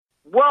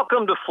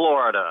Welcome to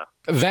Florida.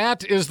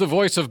 That is the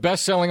voice of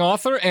best-selling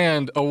author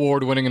and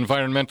award-winning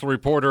environmental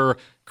reporter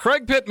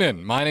Craig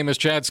Pittman. My name is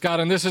Chad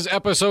Scott, and this is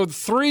episode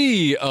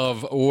 3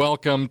 of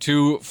Welcome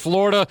to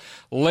Florida.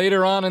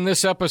 Later on in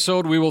this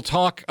episode, we will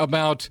talk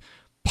about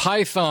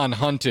python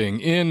hunting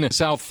in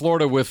South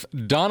Florida with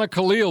Donna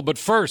Khalil. But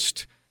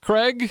first,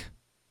 Craig,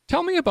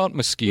 tell me about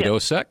mosquito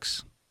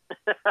sex.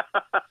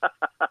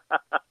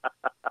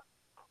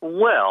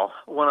 Well,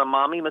 when a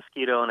mommy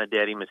mosquito and a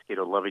daddy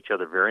mosquito love each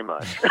other very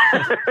much.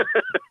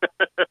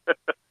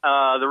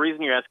 The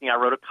reason you're asking, I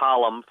wrote a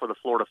column for the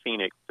Florida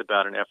Phoenix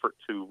about an effort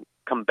to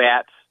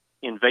combat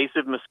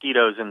invasive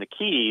mosquitoes in the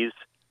Keys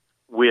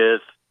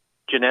with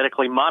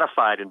genetically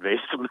modified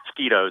invasive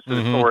mosquitoes,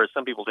 or as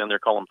some people down there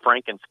call them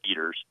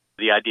Frankenskeeters.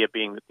 The idea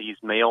being that these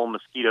male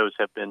mosquitoes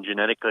have been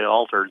genetically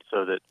altered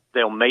so that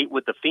they'll mate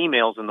with the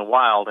females in the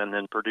wild and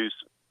then produce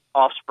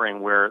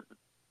offspring where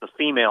the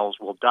females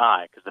will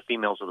die because the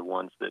females are the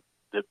ones that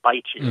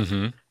bite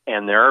you.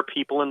 And there are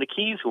people in the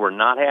Keys who are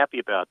not happy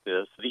about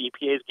this. The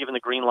EPA has given the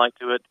green light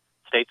to it.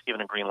 State's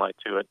given a green light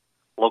to it.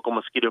 Local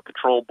Mosquito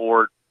Control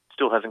Board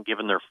still hasn't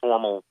given their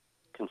formal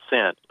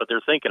consent, but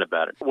they're thinking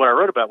about it. What I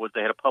wrote about was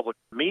they had a public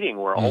meeting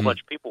where a whole bunch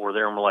of people were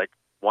there and were like,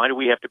 why do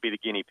we have to be the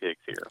guinea pigs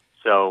here?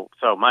 So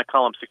my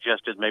column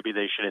suggested maybe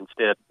they should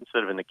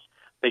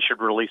they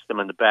should release them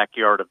in the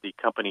backyard of the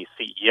company's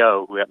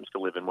CEO, who happens to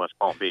live in West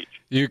Palm Beach.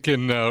 You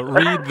can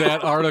read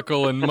that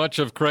article and much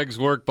of Craig's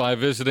work by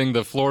visiting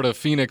the Florida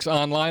Phoenix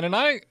online, and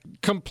I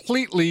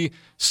completely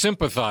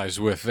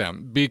sympathize with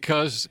them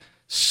because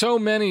so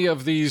many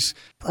of these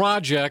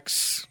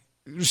projects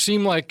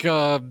seem like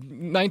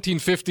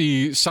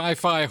 1950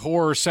 sci-fi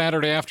horror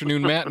Saturday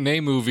afternoon matinee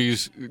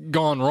movies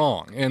gone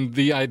wrong. And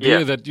the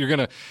idea that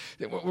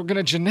we're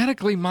gonna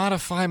genetically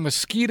modify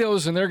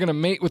mosquitoes and they're gonna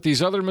mate with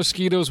these other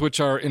mosquitoes which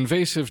are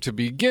invasive to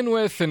begin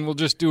with, and we'll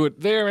just do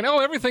it there, and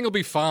everything will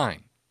be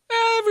fine.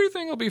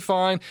 Everything will be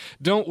fine.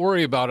 Don't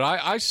worry about it.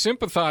 I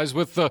sympathize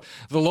with the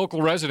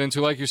local residents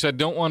who, like you said,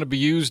 don't want to be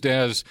used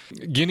as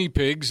guinea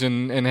pigs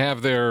and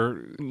have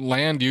their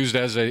land used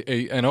as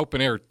an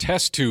open-air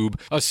test tube,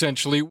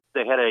 essentially.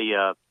 They had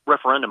a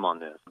referendum on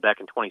this back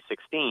in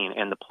 2016,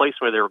 and the place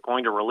where they were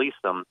going to release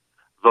them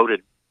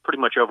voted pretty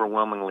much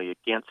overwhelmingly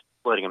against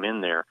letting them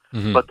in there.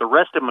 But the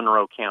rest of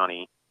Monroe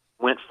County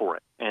went for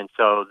it. And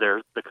so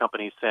the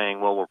company's saying,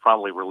 well, we'll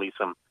probably release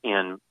them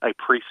in a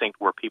precinct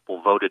where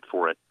people voted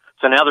for it.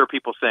 So now there are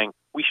people saying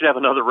we should have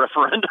another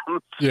referendum.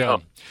 Yeah.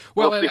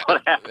 Well,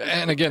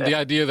 and again, the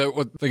idea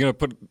that they're going to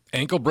put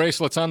ankle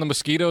bracelets on the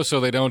mosquitoes so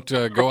they don't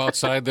go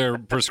outside their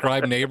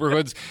prescribed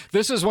neighborhoods.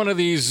 This is one of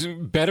these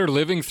better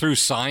living through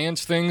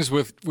science things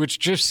which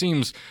just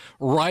seems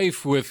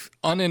rife with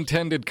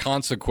unintended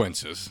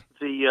consequences.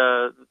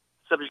 The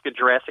subject of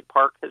Jurassic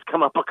Park has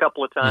come up a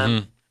couple of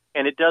times.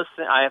 And it does,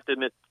 I have to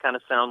admit, kind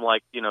of sound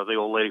like, the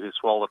old lady who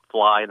swallowed a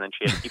fly and then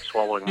she had to keep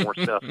swallowing more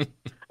stuff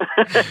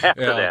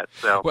after that.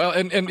 So. Well,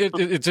 and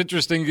it's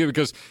interesting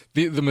because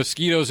the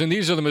mosquitoes, and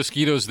these are the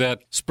mosquitoes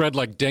that spread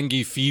like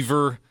dengue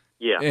fever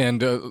and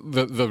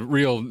the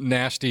real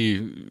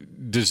nasty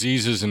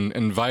diseases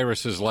and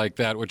viruses like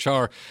that, which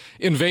are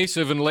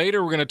invasive. And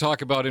later we're going to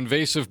talk about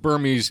invasive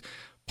Burmese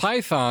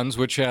pythons,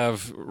 which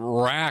have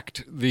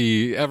racked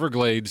the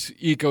Everglades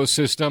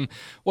ecosystem.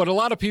 What a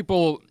lot of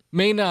people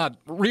may not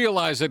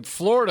realize that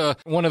Florida,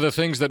 one of the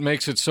things that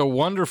makes it so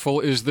wonderful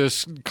is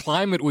this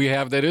climate we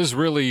have that is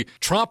really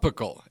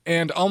tropical.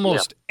 And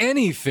almost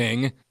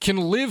anything can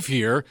live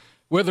here,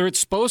 whether it's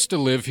supposed to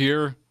live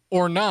here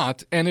or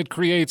not. And it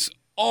creates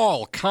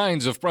all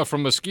kinds of,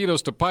 from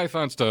mosquitoes to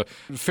pythons to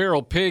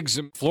feral pigs.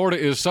 Florida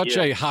is such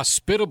a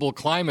hospitable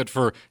climate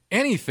for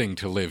anything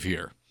to live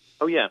here.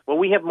 Oh, yeah. Well,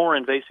 we have more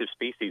invasive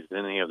species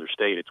than any other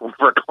state. It's one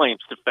of our claims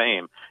to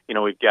fame.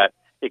 We've got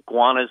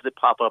iguanas that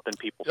pop up in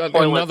people's toilets.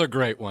 Another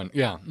great one,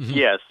 yeah.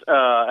 Yes,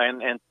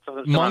 and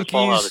sometimes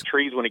fall out of the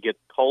trees when it gets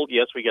cold.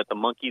 Yes, we got the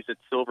monkeys at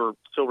Silver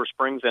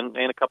Springs and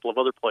a couple of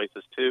other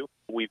places, too.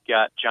 We've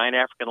got giant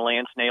African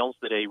land snails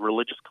that a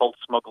religious cult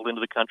smuggled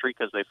into the country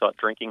because they thought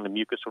drinking the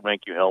mucus would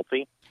make you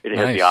healthy. It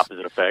has the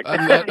opposite effect.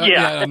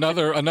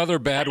 Another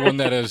bad one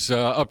that is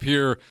up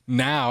here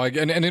now.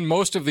 And in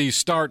most of these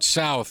start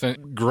south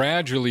and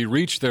gradually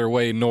reach their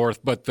way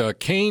north, but the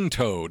cane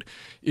toad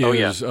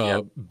is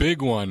a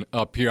big one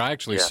up here. I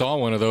actually saw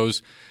one of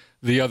those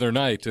the other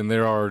night, and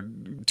there are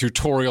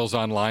tutorials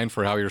online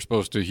for how you're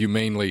supposed to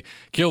humanely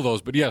kill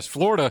those. But yes,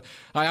 Florida,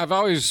 I've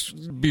always,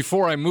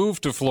 before I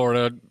moved to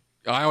Florida,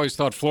 I always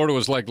thought Florida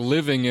was like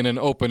living in an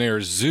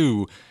open-air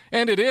zoo,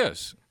 and it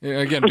is.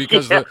 Again,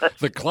 because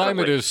the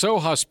climate is so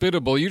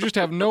hospitable, you just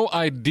have no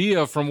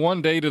idea from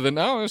one day to the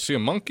next. Oh, see a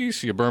monkey,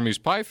 see a Burmese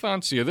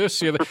python, see this,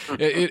 see that.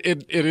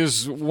 It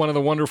is one of the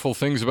wonderful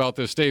things about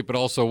this state, but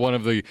also one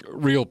of the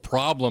real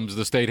problems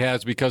the state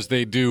has because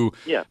they do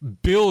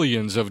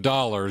billions of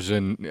dollars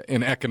in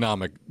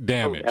economic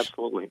damage. Oh,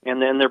 absolutely,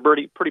 and then they're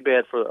pretty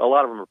bad for a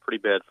lot of them are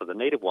pretty bad for the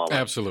native wildlife.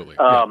 Absolutely,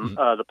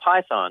 the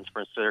pythons,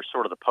 for instance, they're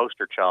sort of the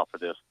poster child for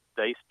this.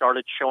 They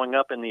started showing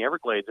up in the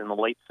Everglades in the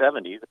late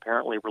 70s,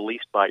 apparently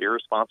released by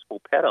irresponsible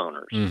pet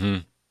owners. Mm-hmm.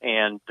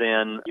 and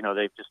then,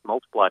 they've just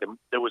multiplied them.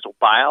 There was a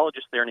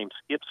biologist there named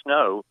Skip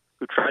Snow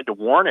who tried to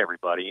warn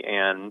everybody,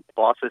 and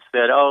bosses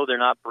said, oh, they're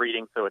not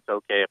breeding, so it's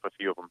okay if a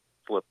few of them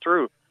slip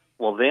through.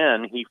 Well,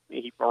 then he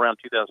around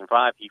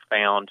 2005, he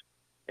found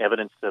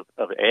evidence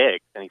of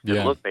eggs, and he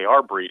said, look, they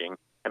are breeding.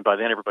 And by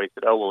then everybody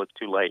said, oh, well, it's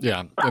too late.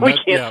 Yeah. We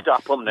can't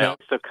stop them now.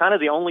 So kind of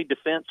the only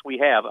defense we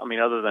have,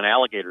 other than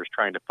alligators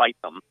trying to fight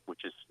them,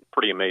 which is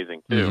pretty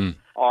amazing too,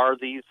 are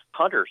these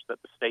hunters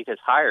that the state has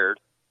hired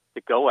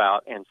to go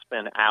out and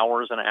spend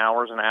hours and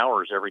hours and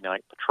hours every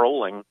night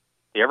patrolling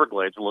the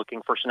Everglades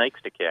looking for snakes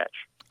to catch.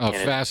 A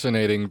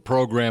fascinating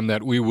program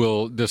that we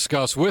will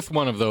discuss with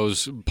one of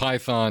those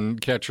python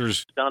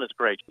catchers. Donna's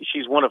great.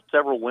 She's one of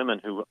several women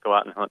who go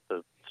out and hunt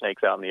the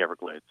snakes out in the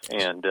Everglades.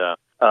 And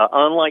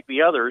unlike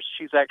the others,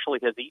 she's actually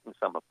has eaten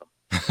some of them.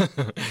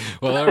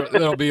 Well,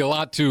 there'll be a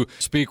lot to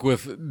speak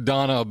with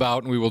Donna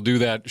about, and we will do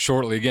that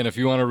shortly. Again, if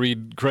you want to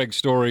read Craig's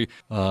story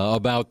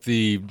about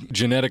the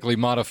genetically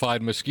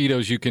modified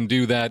mosquitoes, you can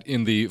do that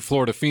in the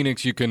Florida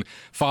Phoenix. You can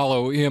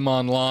follow him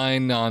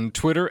online on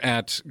Twitter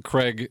at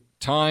Craig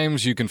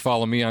Times. You can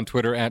follow me on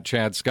Twitter at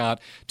Chad Scott.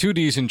 2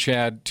 D's in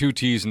Chad, 2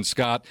 T's in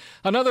Scott.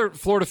 Another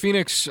Florida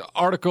Phoenix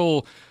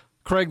article,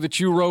 Craig, that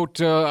you wrote,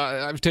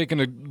 I've taken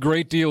a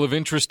great deal of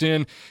interest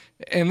in,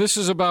 and this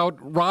is about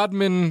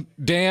Rodman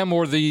Dam,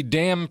 or the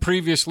dam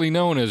previously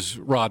known as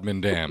Rodman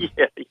Dam.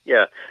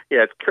 Yeah.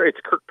 It's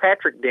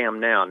Kirkpatrick Dam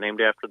now, named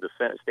after the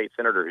state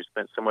senator who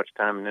spent so much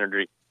time and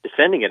energy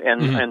defending it,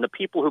 and the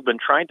people who've been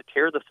trying to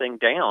tear the thing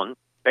down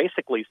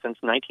basically since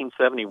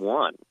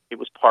 1971. It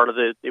was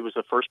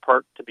the first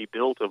part to be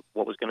built of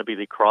what was going to be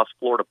the Cross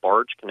Florida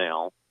Barge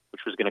Canal,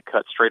 which was going to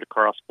cut straight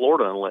across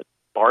Florida and let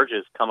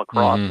barges come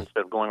across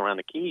instead of going around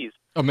the Keys.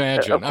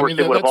 Imagine.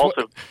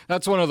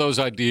 That's one of those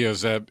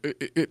ideas that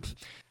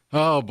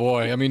oh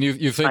boy.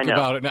 You think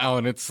about it now,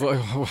 and it's like,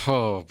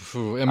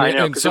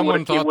 and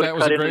someone thought that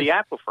was a great.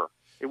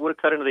 It would have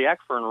cut into the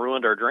aquifer and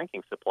ruined our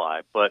drinking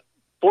supply. But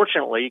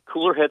fortunately,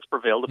 cooler heads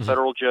prevailed. A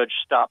federal judge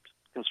stopped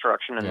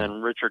construction, and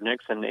then Richard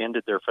Nixon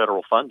ended their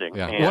federal funding.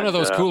 Yeah. And one of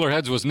those cooler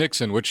heads was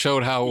Nixon, which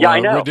showed how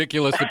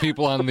ridiculous the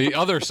people on the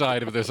other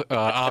side of this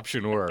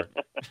option were.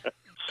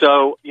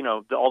 So,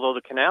 although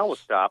the canal was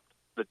stopped,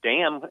 the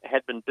dam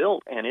had been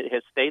built, and it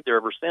has stayed there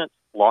ever since.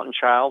 Lawton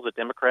Chiles, a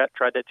Democrat,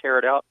 tried to tear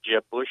it out.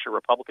 Jeb Bush, a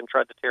Republican,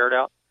 tried to tear it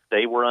out.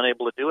 They were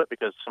unable to do it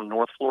because some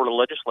North Florida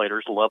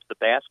legislators love the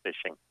bass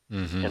fishing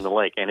in the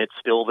lake, and it's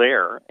still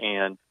there.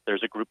 And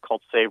there's a group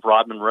called Save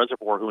Rodman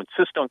Reservoir who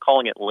insist on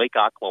calling it Lake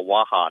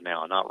Ocklawaha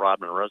now, not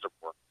Rodman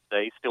Reservoir.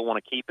 They still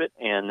want to keep it,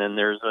 and then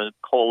there's a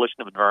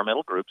coalition of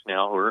environmental groups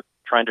now who are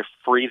trying to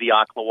free the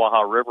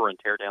Ocklawaha River and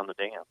tear down the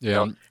dam.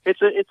 Yeah.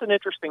 So it's an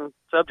interesting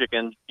subject,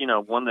 and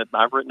one that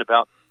I've written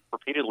about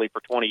repeatedly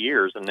for 20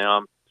 years, and now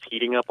I'm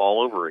heating up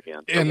all over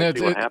again. So and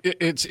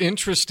it's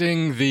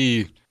interesting,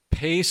 the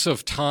pace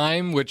of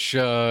time, which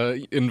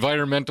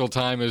environmental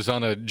time is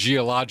on a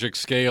geologic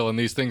scale, and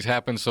these things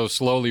happen so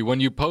slowly. When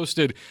you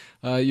posted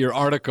your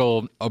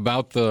article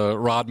about the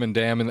Rodman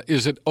Dam, and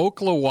is it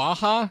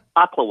Ocklawaha?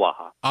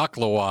 Ocklawaha.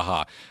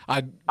 Ocklawaha.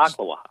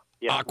 Ocklawaha.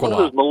 Yeah, Aquila.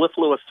 One of those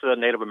mellifluous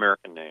Native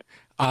American names.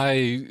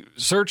 I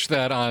searched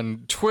that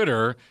on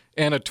Twitter,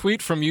 and a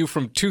tweet from you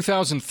from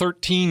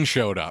 2013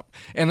 showed up.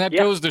 And that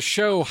goes to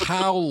show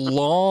how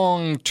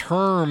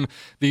long-term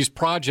these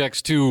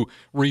projects to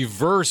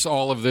reverse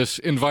all of this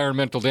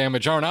environmental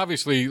damage are. And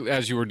obviously,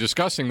 as you were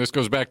discussing, this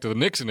goes back to the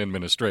Nixon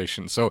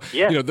administration. So,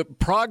 the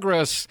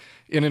progress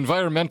in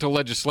environmental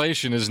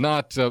legislation is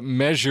not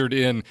measured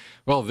in,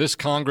 this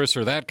Congress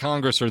or that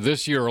Congress or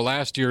this year or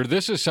last year.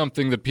 This is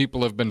something that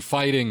people have been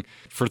fighting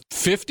for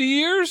 50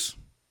 years?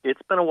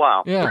 It's been a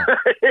while. Yeah.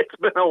 It's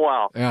been a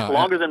while. Yeah.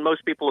 Longer than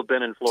most people have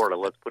been in Florida,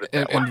 let's put it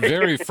that way. And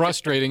very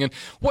frustrating. And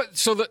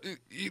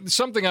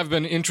something I've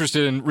been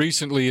interested in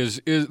recently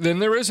is then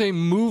there is a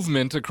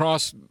movement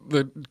across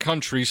the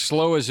country,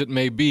 slow as it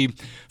may be,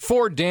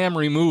 for dam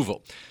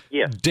removal.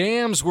 Yes.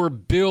 Dams were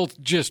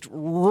built, just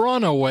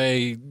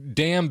runaway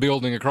dam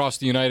building across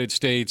the United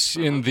States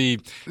in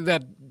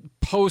that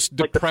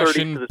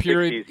post-Depression like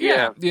period.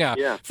 60s.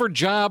 Yeah. For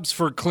jobs,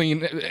 for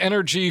clean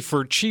energy,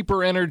 for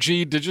cheaper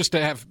energy,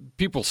 to have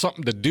people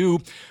something to do.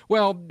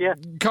 Well,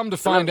 come to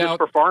find out,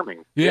 for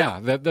farming.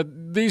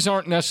 That these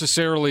aren't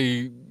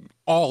necessarily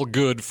all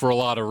good for a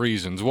lot of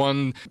reasons.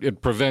 One,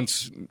 it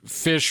prevents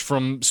fish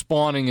from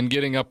spawning and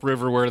getting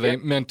upriver where they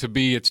meant to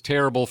be. It's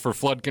terrible for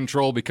flood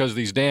control because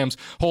these dams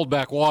hold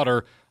back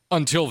water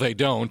until they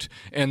don't,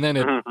 and then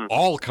it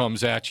all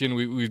comes at you, and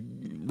we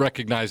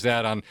recognize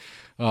that on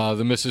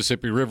the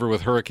Mississippi River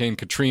with Hurricane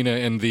Katrina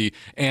and the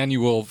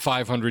annual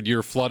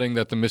 500-year flooding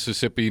that the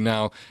Mississippi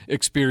now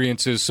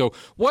experiences. So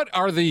what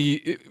are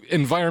the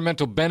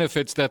environmental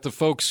benefits that the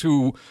folks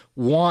who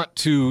want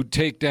to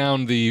take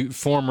down the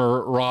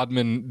former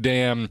Rodman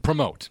Dam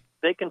promote?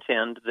 They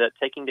contend that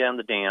taking down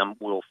the dam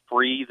will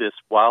free this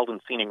wild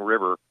and scenic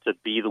river to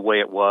be the way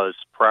it was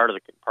prior to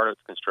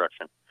its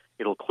construction.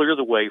 It'll clear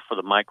the way for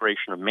the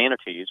migration of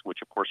manatees, which,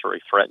 of course, are a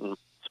threatened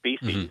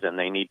species, and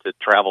they need to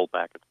travel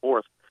back and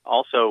forth.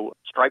 Also,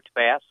 striped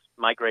bass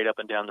migrate up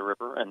and down the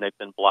river, and they've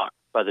been blocked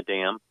by the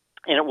dam.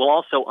 And it will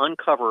also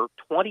uncover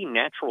 20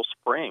 natural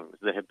springs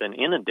that have been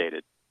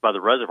inundated by the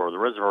reservoir. The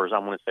reservoir is, I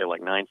want to say,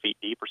 like 9 feet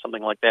deep or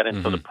something like that.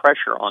 And so the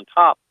pressure on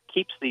top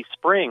keeps these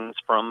springs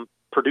from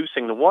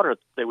producing the water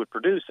they would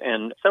produce.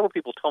 And several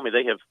people told me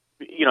they have,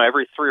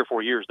 every 3 or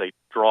 4 years they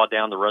draw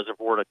down the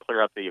reservoir to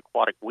clear out the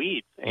aquatic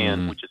weeds,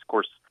 and which is, of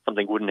course,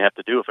 something we wouldn't have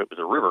to do if it was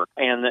a river.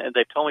 And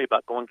they've told me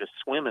about going to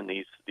swim in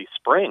these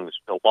springs,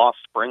 the lost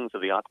springs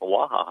of the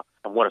Ocklawaha,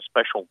 and what a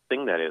special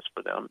thing that is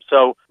for them.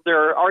 So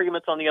there are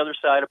arguments on the other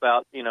side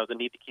about, the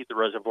need to keep the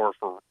reservoir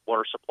for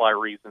water supply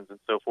reasons and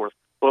so forth.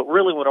 But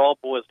really what it all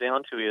boils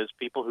down to is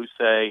people who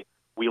say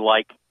we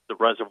like the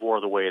reservoir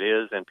the way it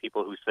is, and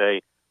people who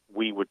say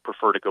we would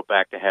prefer to go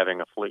back to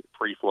having a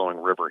free-flowing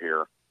river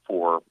here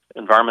for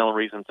environmental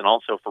reasons and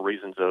also for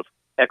reasons of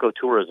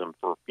ecotourism,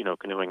 for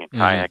canoeing and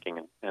kayaking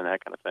and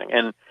that kind of thing.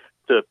 And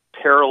the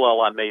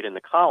parallel I made in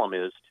the column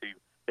is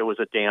there was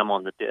a dam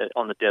on the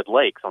Dead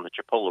Lakes on the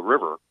Chipola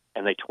River,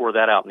 and they tore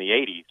that out in the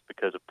 80s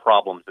because of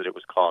problems that it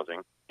was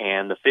causing,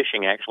 and the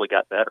fishing actually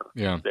got better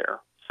there.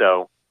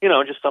 So,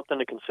 just something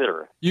to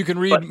consider. You can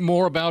read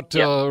more about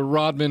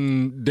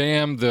Rodman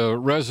Dam, the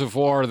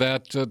reservoir,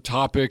 that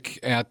topic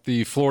at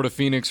the Florida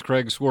Phoenix.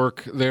 Craig's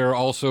work there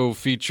also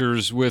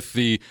features with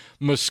the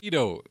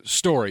mosquito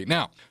story.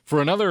 Now,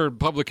 for another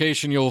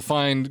publication you'll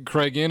find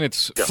Craig in,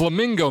 it's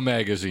Flamingo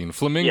Magazine,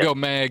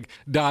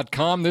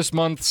 flamingomag.com. This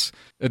month's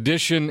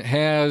edition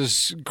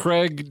has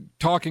Craig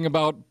talking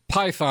about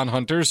python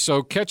hunters,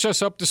 so catch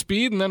us up to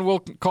speed, and then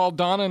we'll call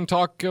Donna and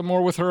talk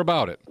more with her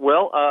about it.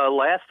 Well,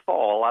 last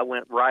fall I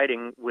went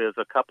riding with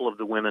a couple of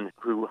the women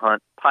who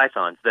hunt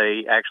pythons.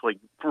 They actually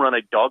run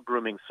a dog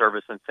grooming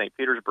service in St.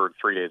 Petersburg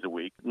 3 days a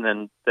week, and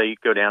then they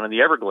go down in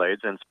the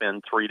Everglades and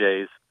spend 3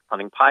 days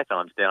hunting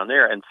pythons down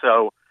there. And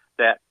so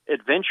that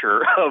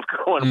adventure of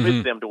going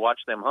with them to watch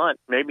them hunt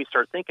made me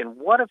start thinking,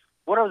 what are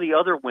the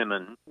other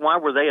women, why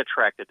were they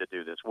attracted to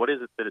do this? What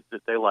is it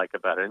that they like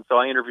about it? And so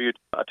I interviewed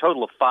a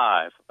total of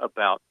 5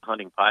 about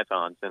hunting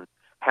pythons and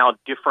how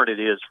different it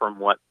is from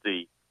what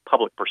the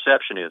public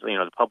perception is.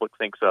 The public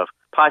thinks of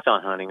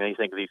python hunting, they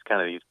think of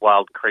these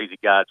wild, crazy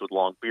guys with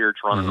long beards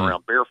running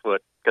around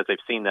barefoot because they've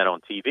seen that on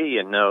TV.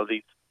 And no,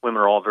 these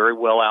women are all very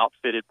well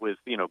outfitted with,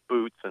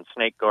 boots and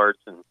snake guards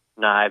and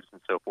knives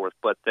and so forth.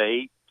 But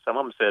some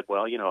of them said,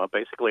 well,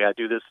 basically I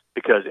do this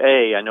because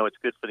A, I know it's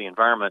good for the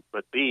environment,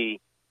 but B,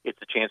 it's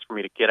a chance for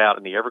me to get out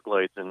in the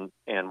Everglades and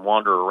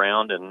wander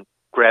around and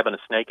grabbing a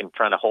snake and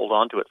trying to hold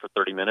on to it for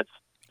 30 minutes.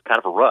 Kind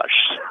of a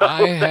rush.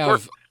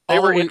 They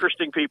were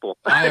interesting people.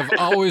 I have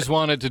always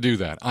wanted to do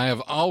that. I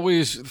have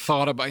always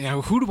thought about,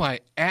 who do I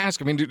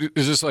ask? I mean,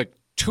 is this like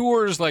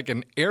tours, like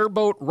an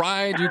airboat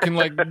ride? You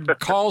can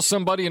call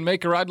somebody and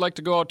make a ride. I'd like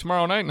to go out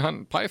tomorrow night and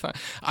hunt python.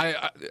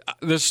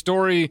 This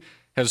story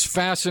has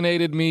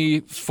fascinated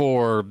me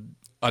for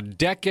a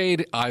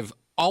decade. I've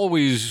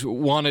always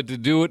wanted to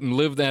do it and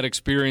live that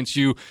experience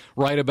you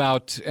write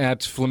about at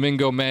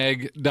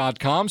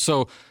flamingomag.com.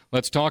 So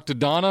let's talk to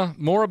Donna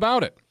more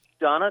about it.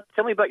 Donna,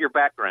 tell me about your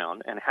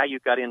background and how you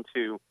got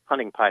into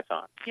hunting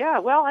python. Yeah,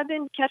 well, I've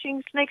been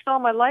catching snakes all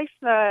my life.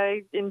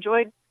 I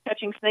enjoyed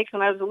catching snakes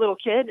when I was a little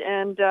kid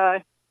and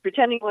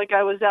pretending like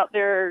I was out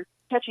there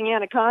catching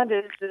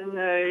anacondas in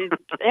the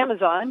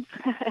Amazon.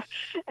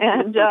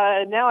 And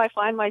now I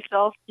find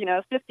myself,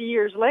 50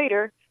 years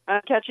later,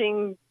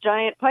 catching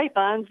giant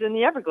pythons in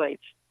the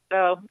Everglades.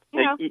 So,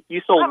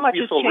 you sold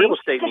real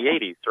estate in the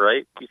 80s,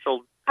 right?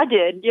 I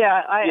did,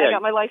 yeah. I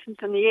got my license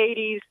in the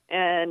 80s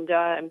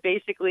and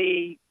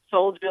basically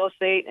sold real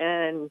estate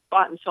and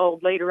bought and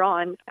sold later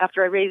on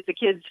after I raised the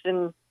kids.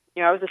 And,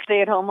 I was a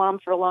stay-at-home mom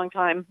for a long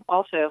time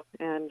also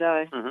and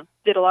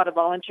did a lot of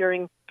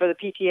volunteering for the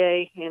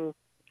PTA in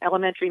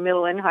elementary,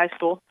 middle, and high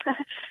school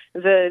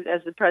as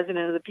the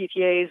president of the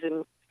PTAs.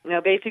 And,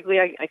 basically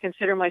I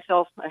consider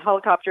myself a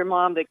helicopter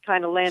mom that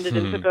kind of landed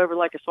and took over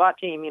like a SWAT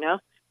team,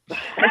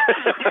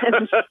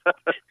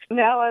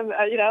 Now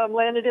I'm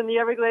landed in the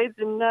Everglades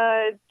and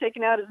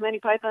taking out as many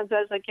pythons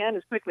as I can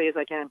as quickly as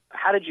I can.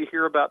 How did you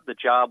hear about the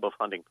job of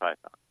hunting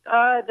pythons?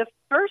 The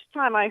first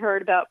time I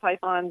heard about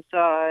pythons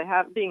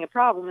being a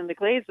problem in the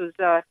Glades was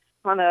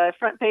on the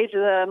front page of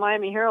the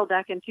Miami Herald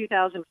back in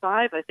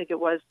 2005. I think it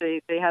was.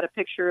 They had a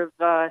picture of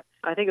I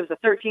think it was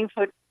a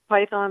 13-foot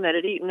python that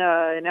had eaten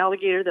an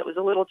alligator that was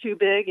a little too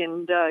big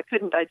and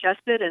couldn't digest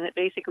it, and it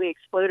basically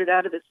exploded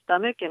out of its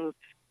stomach. And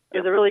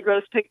there's a really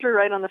gross picture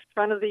right on the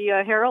front of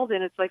the Herald,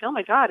 and it's like, oh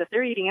my God, if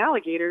they're eating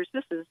alligators,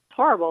 this is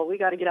horrible. We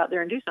got to get out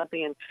there and do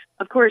something. And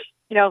of course,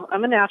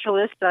 I'm a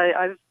naturalist.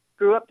 I've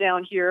grew up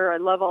down here. I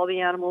love all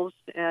the animals,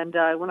 and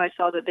when I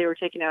saw that they were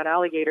taking out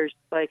alligators,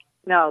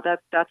 no,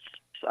 that's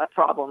a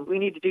problem. We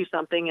need to do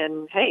something,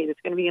 and hey, it's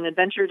going to be an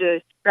adventure to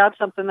grab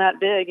something that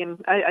big.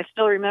 And I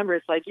still remember,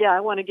 it's like, yeah, I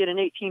want to get an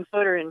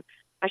 18-footer and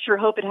I sure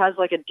hope it has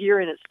like a deer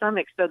in its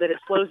stomach so that it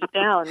slows it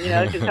down,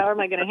 because how am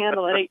I going to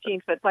handle an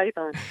 18-foot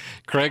python?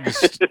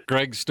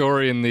 Greg's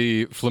story in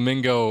the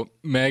Flamingo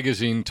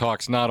magazine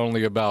talks not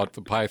only about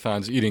the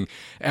pythons eating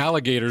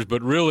alligators,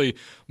 but really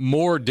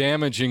more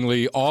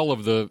damagingly all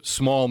of the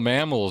small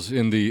mammals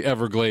in the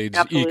Everglades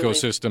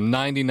ecosystem.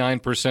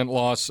 99%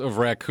 loss of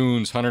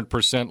raccoons,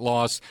 100%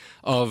 loss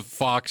of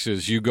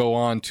foxes. You go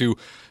on to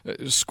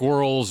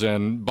squirrels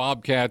and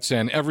bobcats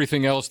and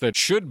everything else that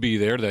should be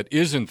there that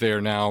isn't there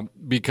now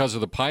because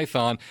of the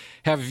python.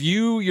 Have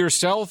you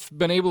yourself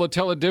been able to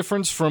tell a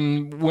difference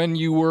from when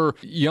you were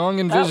young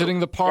and visiting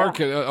the park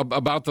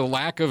about the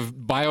lack of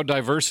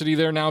biodiversity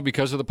there now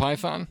because of the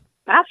python?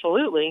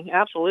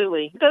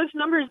 Absolutely. Those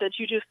numbers that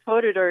you just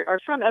quoted are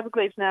from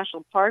Everglades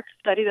National Park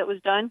study that was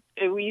done.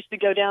 We used to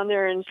go down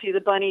there and see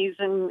the bunnies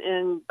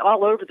and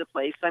all over the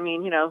place. I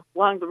mean,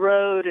 along the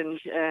road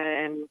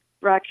and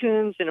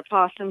raccoons and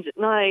opossums at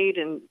night.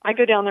 And I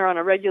go down there on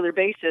a regular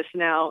basis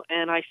now,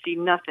 and I see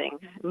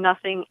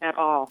nothing at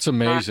all. It's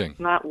amazing.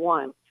 Not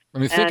one. I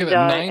mean, think of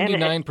that,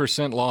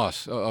 99%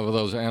 loss of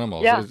those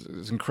animals. Yeah.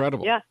 It's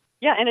incredible.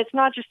 Yeah, and it's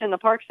not just in the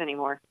parks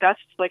anymore. That's,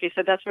 like I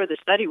said, that's where the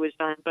study was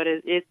done, but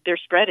they're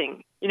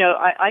spreading.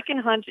 I can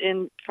hunt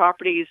in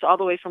properties all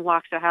the way from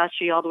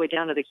Loxahatchee all the way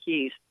down to the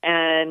Keys.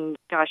 And,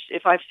 gosh,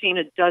 if I've seen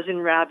a dozen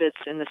rabbits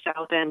in the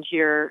south end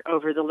here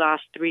over the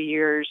last 3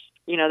 years,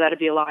 that'd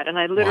be a lot. And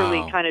I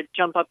literally kind of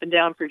jump up and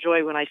down for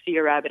joy when I see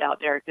a rabbit out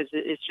there because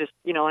it's just,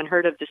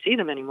 unheard of to see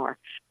them anymore.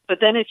 But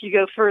then if you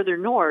go further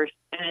north,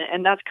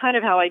 and that's kind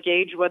of how I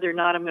gauge whether or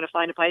not I'm going to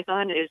find a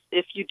python, is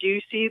if you do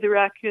see the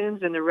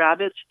raccoons and the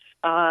rabbits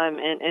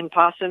and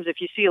possums,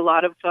 if you see a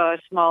lot of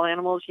small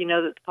animals, you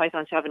know that the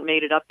pythons haven't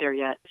made it up there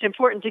yet. It's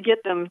important to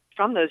get them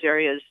from those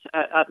areas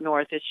up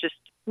north. It's just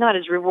not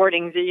as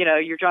rewarding,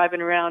 you're driving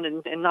around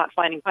and not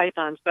finding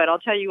pythons. But I'll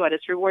tell you what,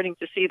 it's rewarding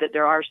to see that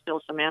there are still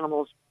some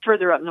animals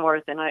further up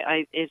north. And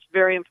it's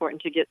very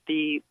important to get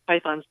the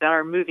pythons that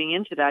are moving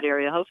into that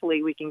area.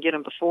 Hopefully we can get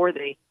them before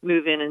they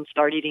move in and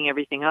start eating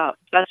everything up.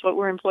 That's what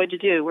we're employed to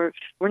do.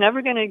 We're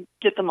never going to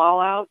get them all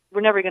out.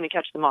 We're never going to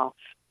catch them all.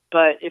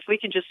 But if we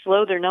can just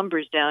slow their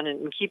numbers down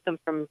and keep them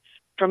from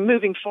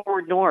moving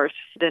forward north,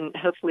 then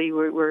hopefully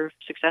we're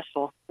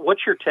successful.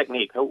 What's your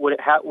technique?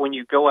 When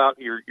you go out,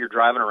 you're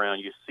driving around,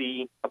 you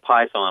see a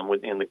python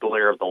in the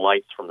glare of the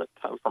lights from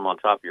on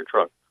top of your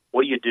truck.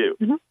 What do you do?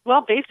 Mm-hmm.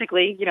 Well,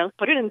 basically,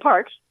 put it in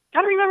parks.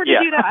 Got to remember to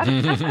do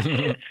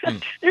that.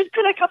 There's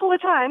been a couple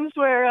of times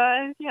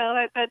where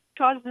that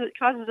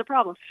causes a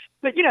problem.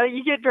 But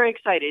you get very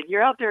excited.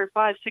 You're out there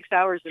 5-6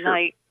 hours a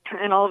night,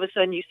 and all of a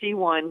sudden you see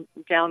one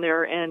down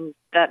there, and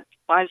that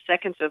 5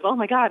 seconds of, oh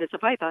my God, it's a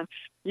python.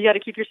 You got to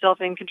keep yourself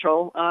in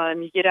control.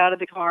 You get out of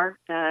the car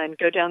and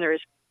go down there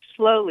as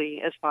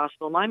slowly as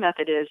possible. My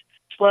method is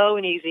slow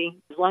and easy.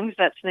 As long as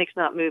that snake's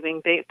not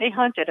moving, they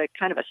hunt at a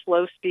kind of a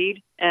slow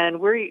speed, and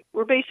we're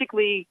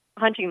basically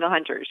hunting the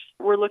hunters.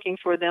 We're looking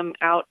for them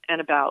out and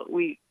about.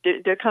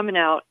 They're coming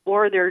out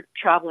or they're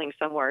traveling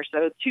somewhere.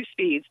 So 2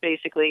 speeds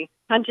basically: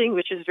 hunting,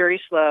 which is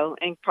very slow,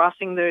 and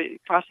crossing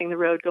the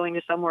road going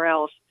to somewhere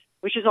else,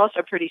 which is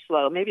also pretty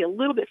slow. Maybe a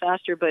little bit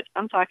faster, but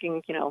I'm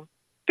talking,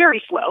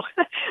 very slow,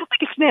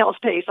 like a snail's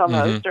pace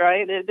almost,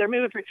 right? They're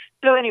moving pretty.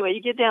 So anyway,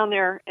 you get down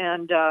there,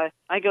 and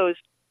I go as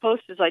close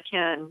as I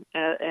can,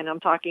 and I'm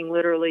talking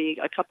literally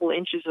a couple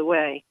inches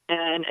away.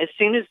 And as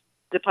soon as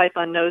the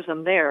python knows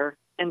I'm there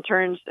and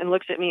turns and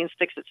looks at me and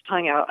sticks its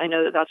tongue out, I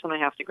know that that's when I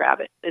have to grab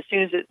it. As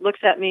soon as it looks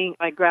at me,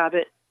 I grab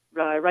it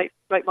right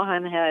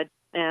behind the head,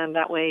 and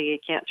that way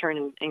it can't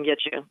turn and get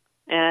you.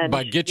 And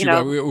by get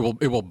you,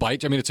 it will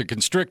bite. I mean, it's a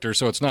constrictor,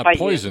 so it's not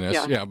poisonous.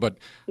 But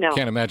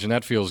can't imagine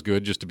that feels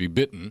good just to be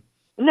bitten.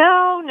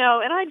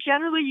 No, and I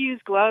generally use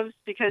gloves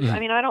because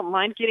I don't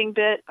mind getting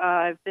bit.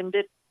 I've been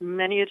bit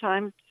many a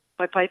time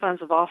by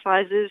pythons of all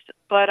sizes,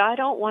 but I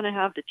don't want to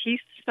have the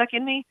teeth stuck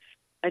in me.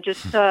 I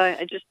just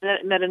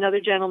met another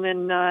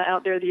gentleman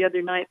out there the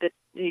other night that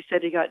he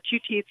said he got 2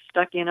 teeth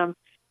stuck in him,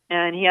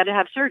 and he had to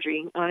have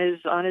surgery on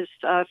his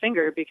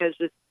finger because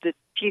the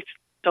teeth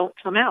don't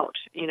come out,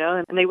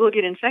 and they will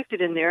get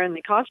infected in there and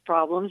they cause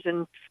problems.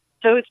 And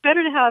so it's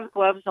better to have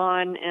gloves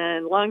on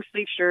and long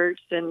sleeve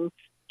shirts and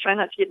try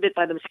not to get bit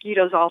by the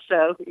mosquitoes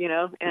also,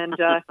 and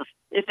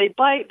if they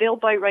bite, they'll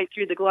bite right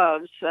through the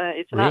gloves.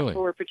 It's not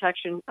for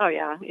protection. Oh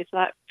yeah, it's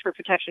not for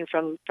protection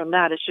from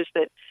that. It's just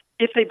that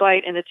if they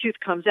bite and the tooth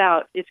comes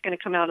out, it's going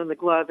to come out in the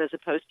glove as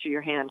opposed to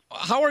your hand.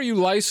 How are you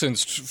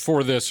licensed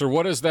for this, or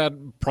what is that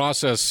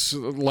process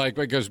like?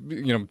 Because,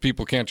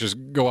 people can't just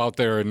go out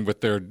there and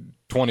with their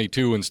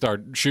 .22 and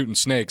start shooting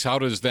snakes. How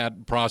does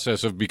that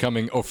process of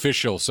becoming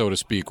official, so to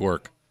speak,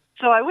 work?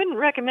 So I wouldn't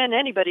recommend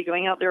anybody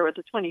going out there with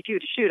a .22 to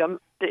shoot them.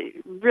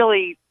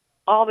 Really,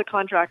 all the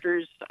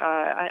contractors,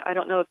 I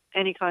don't know of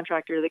any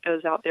contractor that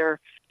goes out there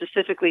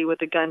specifically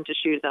with a gun to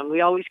shoot them. We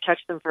always catch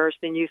them first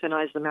and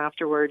euthanize them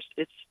afterwards.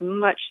 It's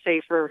much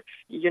safer.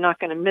 You're not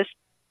going to miss.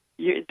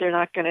 They're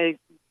not going to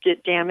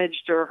get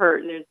damaged or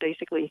hurt. They're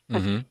basically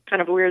kind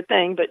of a weird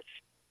thing, but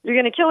you're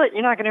going to kill it.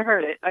 You're not going to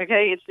hurt it.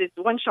 Okay, it's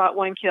one shot,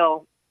 one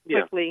kill.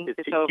 quickly,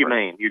 it's over.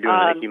 Humane. You're doing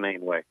it a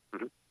humane way.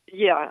 Mm-hmm.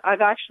 Yeah,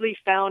 I've actually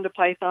found a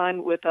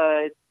python with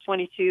a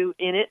 22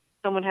 in it.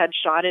 Someone had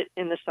shot it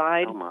in the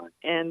side,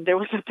 and there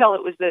was a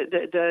pellet. Was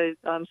the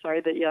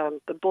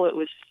bullet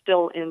was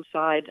still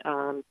inside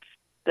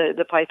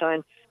the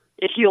python.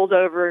 It healed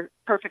over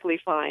perfectly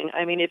fine.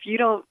 I mean, if you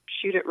don't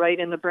shoot it right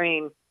in the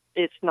brain,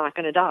 it's not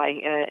going to die.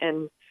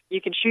 And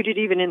you can shoot it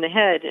even in the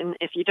head, and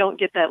if you don't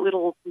get that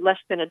little less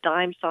than a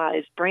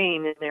dime-sized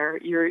brain in there,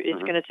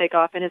 it's going to take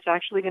off, and it's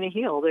actually going to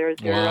heal. They're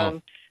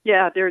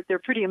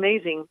pretty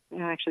amazing.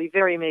 Actually,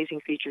 very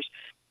amazing features.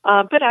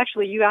 But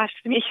actually, you asked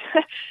me,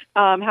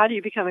 how do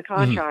you become a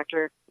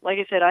contractor? Like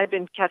I said, I've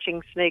been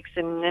catching snakes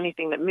and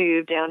anything that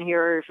moved down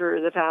here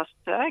for the past,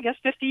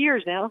 50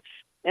 years now.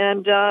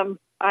 And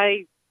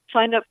I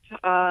signed up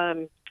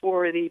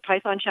for the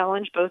Python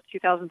Challenge, both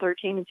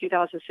 2013 and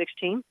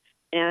 2016.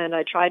 And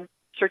I tried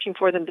searching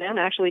for them then.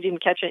 Actually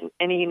didn't catch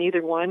any in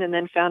either one, and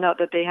then found out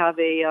that they have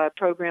a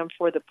program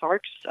for the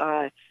parks,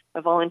 a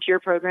volunteer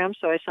program.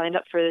 So I signed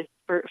up for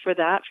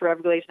that, for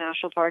Everglades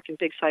National Park and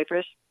Big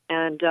Cypress,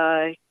 and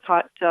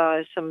caught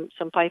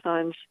some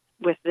pythons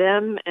with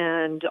them,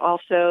 and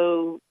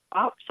also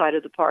outside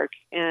of the park.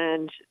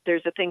 And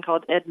there's a thing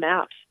called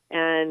EdMaps,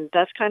 and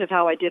that's kind of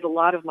how I did a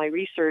lot of my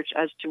research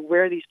as to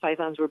where these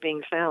pythons were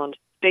being found.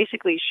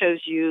 Basically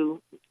shows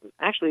you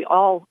actually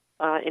all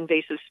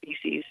invasive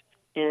species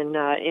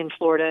in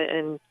Florida,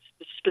 and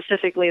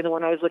specifically the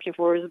one I was looking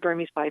for was the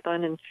Burmese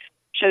python, and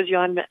shows you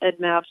on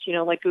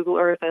EdMaps, like Google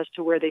Earth, as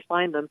to where they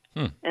find them.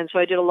 And so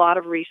I did a lot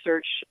of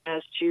research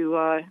as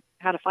to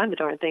how to find the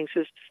darn things,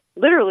 because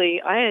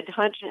literally I had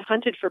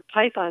hunted for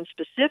pythons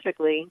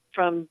specifically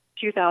from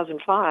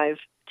 2005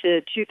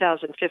 to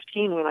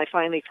 2015 when I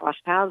finally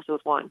crossed paths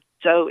with one.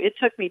 So it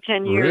took me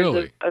 10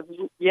 years of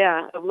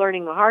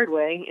learning the hard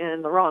way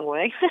and the wrong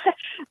way.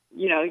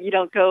 You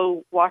don't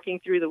go walking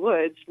through the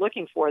woods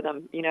looking for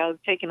them,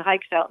 taking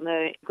hikes out in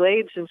the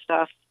glades and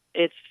stuff.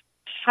 It's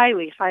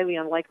highly, highly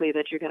unlikely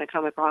that you're going to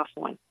come across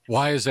one.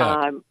 Why is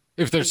that?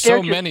 If there's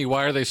so many,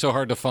 why are they so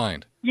hard to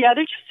find? Yeah,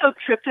 they're just so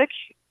cryptic.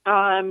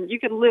 You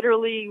can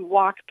literally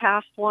walk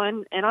past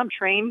one, and I'm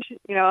trained.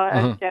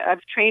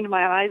 I've trained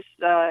my eyes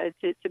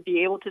to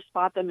be able to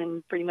spot them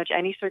in pretty much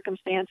any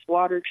circumstance: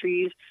 water,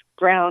 trees,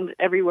 ground,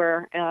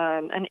 everywhere,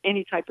 and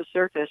any type of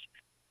surface.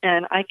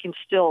 And I can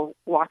still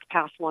walk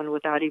past one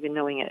without even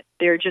knowing it.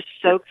 They're just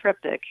so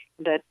cryptic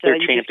that they're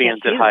champions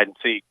at hide and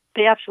seek.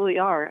 They absolutely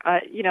are.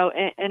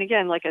 And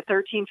again, like a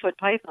 13-foot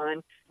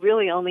python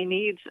really only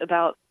needs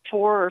about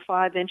 4 or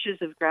 5 inches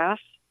of grass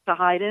to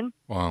hide in.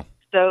 Wow.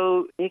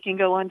 So it can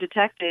go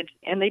undetected,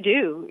 and they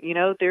do.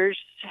 There's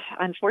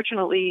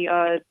unfortunately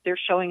they're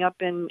showing up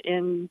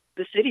in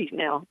the cities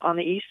now on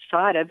the east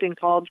side. I've been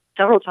called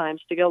several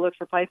times to go look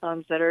for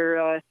pythons that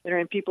are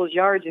in people's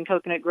yards in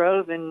Coconut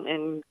Grove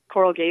and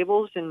Coral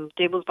Gables and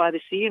Gables by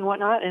the Sea and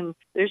whatnot. And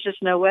there's just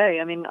no way.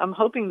 I mean, I'm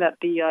hoping that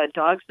the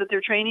dogs that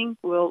they're training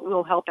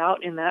will help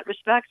out in that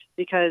respect,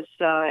 because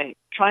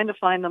trying to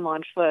find them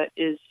on foot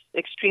is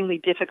extremely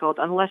difficult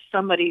unless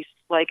somebody's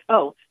like,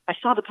 oh, I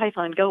saw the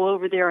python, go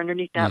over there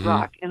underneath that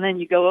rock. And then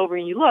you go over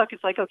and you look,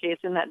 it's like, okay,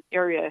 it's in that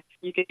area,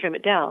 you can trim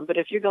it down. But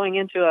if you're going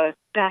into a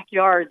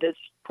backyard that's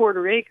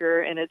quarter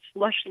acre and it's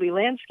lushly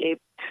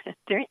landscaped,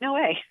 there ain't no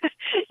way.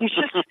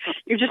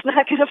 You're just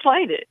not going to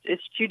find it.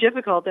 It's too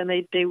difficult, and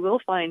they will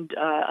find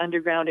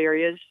underground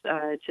areas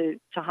to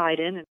hide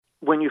in.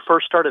 When you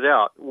first started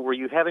out, were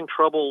you having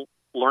trouble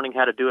learning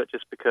how to do it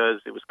just because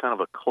it was kind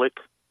of a clique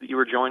that you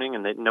were joining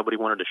and that nobody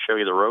wanted to show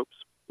you the ropes?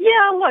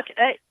 Yeah, look,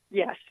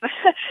 yes.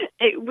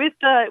 With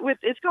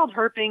it's called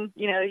herping.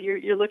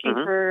 You're looking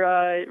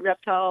for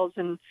reptiles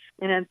and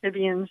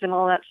amphibians and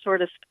all that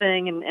sort of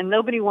thing, and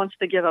nobody wants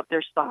to give up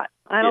their spot.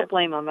 I don't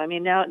blame them. I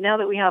mean, now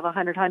that we have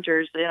 100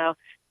 hunters,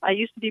 I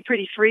used to be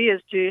pretty free as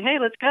to, hey,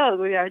 let's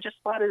go. I just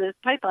spotted this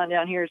python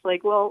down here. It's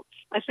like, well,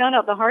 I found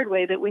out the hard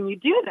way that when you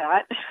do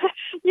that,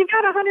 you've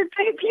got 100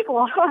 people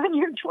on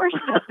your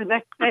doorstep the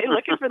next day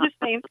looking for the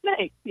same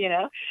snake,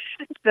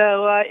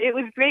 So it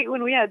was great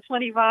when we had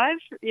 25,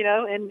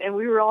 and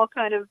we were all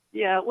kind of,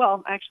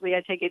 well, actually,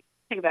 I take it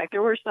back.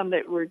 There were some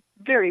that were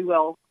very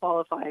well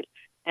qualified,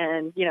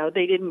 and,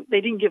 they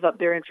didn't give up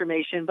their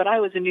information, but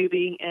I was a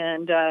newbie,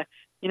 and,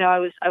 I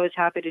was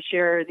happy to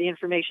share the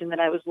information that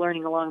I was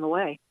learning along the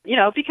way.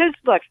 Because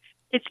look,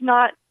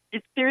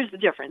 there's the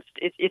difference.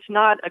 It's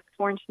not a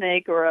corn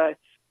snake or a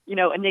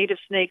native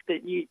snake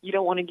that you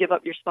don't want to give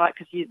up your spot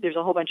because there's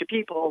a whole bunch of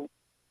people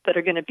that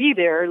are going to be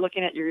there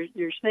looking at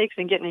your snakes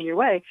and getting in your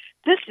way.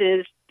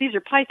 These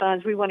are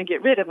pythons. We want to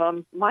get rid of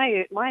them.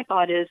 My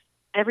thought is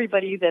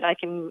everybody that I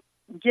can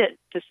get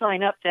to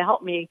sign up to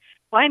help me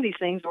find these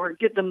things or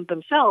get them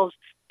themselves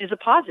is a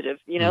positive.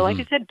 Like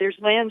I said, there's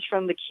lands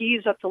from the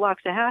Keys up to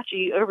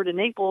Loxahatchee over to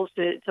Naples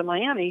to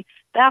Miami.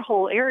 That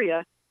whole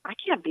area, I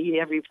can't be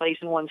every place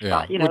in one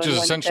spot. Which is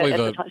essentially at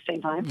the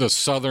same time. The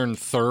southern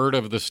third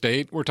of the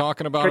state we're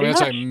talking about.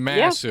 That's a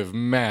massive,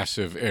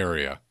 massive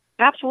area.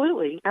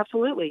 Absolutely.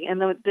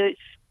 And the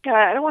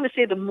I don't want to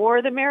say the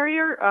more the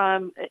merrier.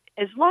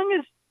 As long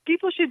as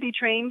people should be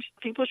trained.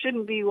 People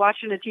shouldn't be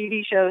watching a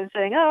TV show and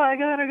saying, "Oh, I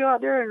gotta go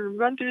out there and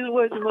run through the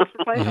woods and look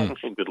for pythons."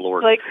 Good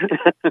Lord. Like,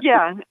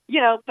 yeah,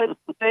 but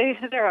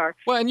there are.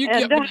 Well, and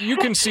you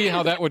can see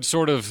how that would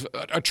sort of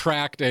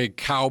attract a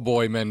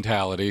cowboy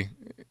mentality.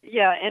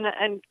 Yeah,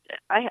 and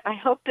I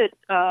hope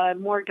that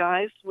more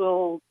guys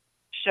will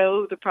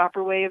show the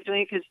proper way of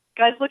doing it, because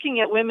guys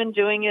looking at women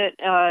doing it,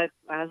 as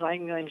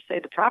I'm going to say,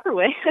 the proper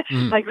way,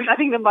 like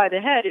grabbing them by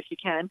the head if you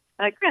can.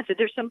 Granted,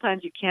 there's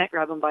sometimes you can't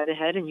grab them by the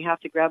head and you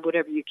have to grab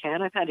whatever you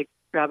can. I've had to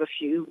grab a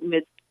few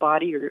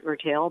mid-body or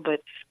tail,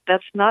 but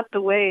that's not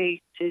the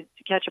way to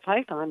catch a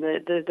python.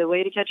 The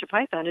way to catch a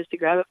python is to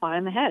grab it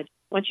behind the head.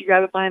 Once you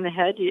grab it behind the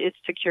head, it's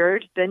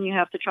secured. Then you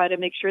have to try to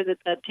make sure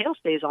that tail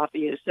stays off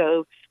of you.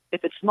 So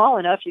if it's small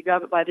enough, you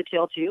grab it by the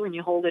tail too, and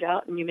you hold it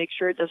out, and you make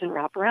sure it doesn't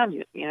wrap around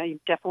you. You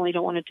definitely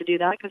don't want it to do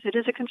that, because it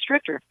is a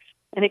constrictor,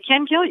 and it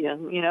can kill you.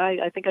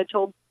 I think I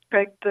told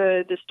Craig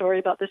the story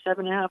about the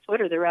 7.5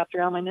 footer that wrapped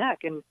around my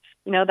neck, and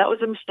that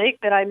was a mistake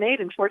that I made.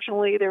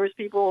 Unfortunately, there was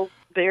people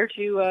there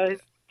to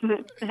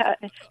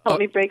help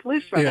me break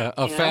loose from it. Yeah,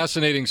 a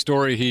fascinating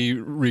story he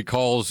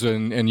recalls,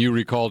 and you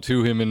recall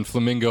to him in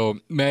Flamingo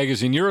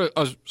magazine. You're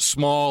a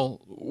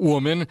small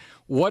woman.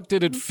 What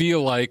did it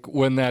feel like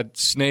when that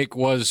snake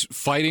was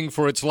fighting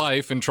for its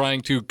life and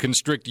trying to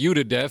constrict you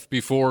to death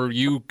before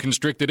you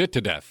constricted it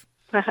to death?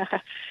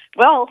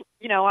 Well,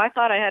 I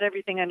thought I had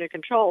everything under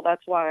control.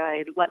 That's why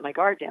I let my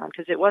guard down,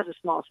 because it was a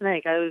small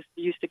snake. I was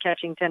used to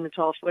catching 10 to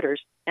 12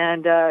 footers,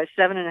 and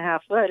 7.5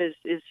 foot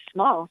is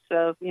small.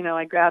 So,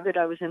 I grabbed it.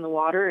 I was in the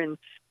water and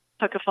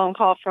took a phone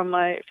call from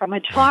my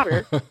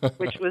daughter,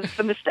 which was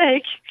a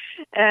mistake.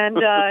 And,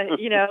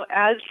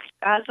 as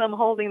I'm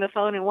holding the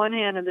phone in one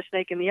hand and the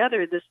snake in the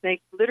other, the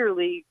snake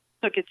literally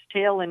took its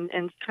tail and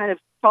kind of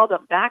crawled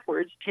up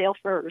backwards, tail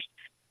first,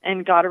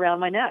 and got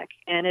around my neck.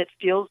 And it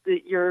feels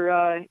that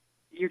your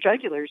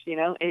jugulars,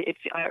 your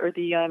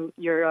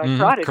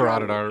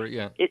carotid artery.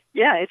 Yeah.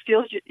 It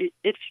feels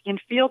it can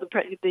feel the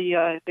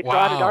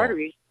carotid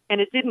arteries, and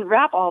it didn't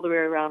wrap all the way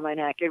around my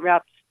neck. It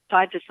wrapped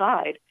side to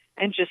side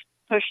and just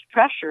pushed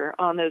pressure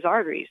on those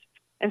arteries.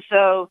 And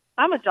so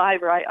I'm a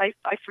diver. I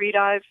free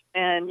dive,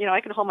 and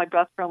I can hold my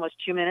breath for almost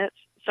 2 minutes.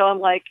 So I'm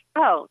like,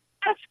 oh,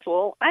 that's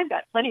cool. I've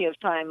got plenty of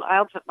time.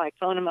 I'll put my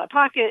phone in my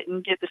pocket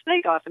and get the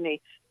snake off of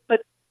me.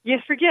 But you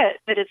forget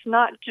that it's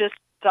not just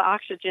the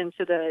oxygen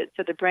to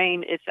the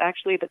brain. It's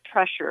actually the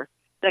pressure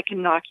that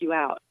can knock you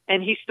out.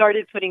 And he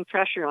started putting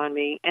pressure on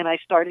me, and I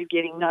started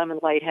getting numb and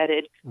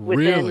lightheaded.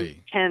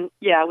 Really?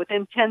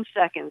 Within 10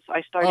 seconds,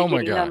 I started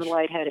getting numb and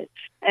lightheaded.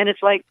 And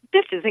it's like,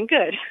 this isn't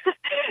good,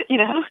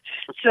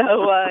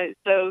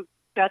 So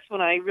that's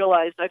when I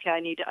realized, okay, I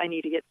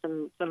need to get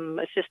some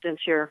assistance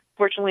here.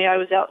 Fortunately, I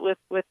was out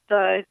with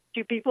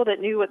two people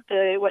that knew what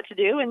to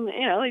do, and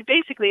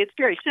basically it's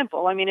very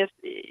simple. I mean, if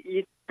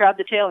you grab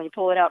the tail and you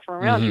pull it out from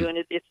around you, and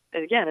it's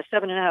again a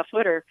 7.5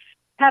 footer.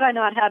 Had I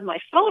not had my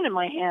phone in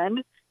my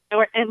hand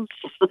and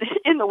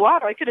in the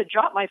water, I could have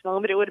dropped my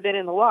phone, but it would have been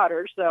in the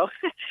water, so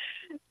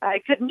I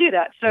couldn't do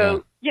that.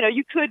 So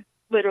you could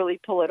literally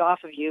pull it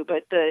off of you,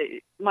 but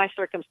my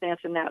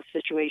circumstance in that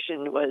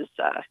situation was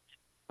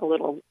a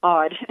little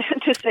odd,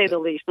 to say the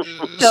least.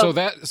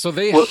 So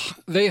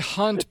they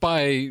hunt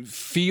by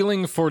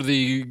feeling for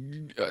the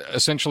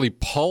essentially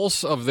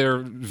pulse of their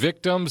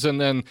victims,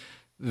 and then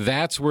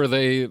that's where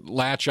they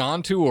latch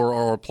onto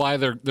or apply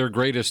their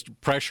greatest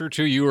pressure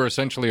to. You are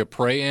essentially a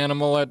prey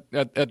animal at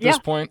this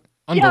point.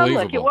 Unbelievable.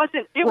 Yeah, look, it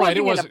wasn't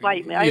going to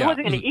bite me. It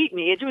wasn't going to eat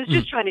me. It was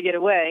just trying to get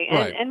away.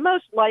 And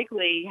most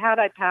likely, had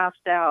I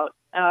passed out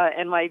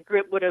and my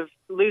grip would have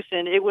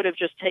loosened, it would have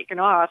just taken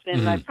off,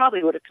 and I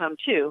probably would have come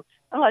to.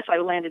 Unless I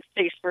landed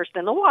face first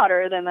in the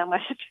water, then that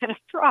might have been a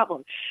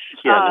problem.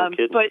 Yeah, no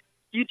kidding. But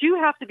you do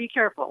have to be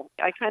careful.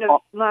 I kind of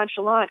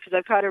nonchalant because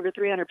I've caught over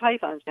 300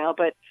 pythons now,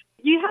 but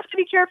you have to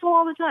be careful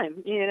all the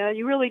time.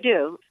 You really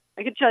do.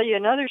 I could tell you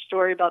another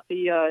story about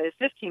the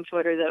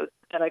 15-footer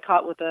that I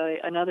caught with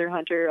another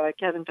hunter,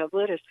 Kevin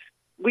Pavlidis.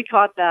 We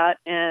caught that,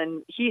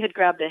 and he had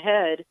grabbed the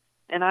head,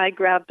 and I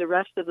grabbed the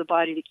rest of the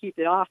body to keep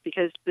it off,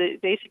 because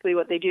basically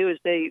what they do is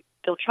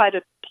they'll try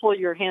to pull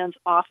your hands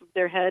off of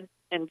their head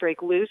and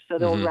break loose, so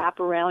they'll wrap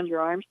around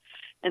your arms.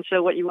 And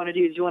so what you want to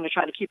do is you want to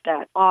try to keep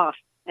that off.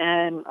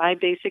 And I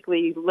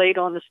basically laid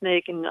on the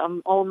snake, and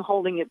I'm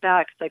holding it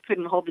back because I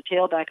couldn't hold the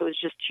tail back. It was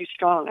just too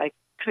strong. I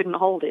couldn't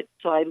hold it.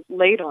 So I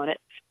laid on it,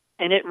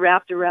 and it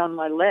wrapped around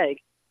my leg,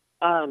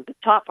 the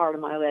top part of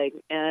my leg.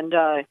 And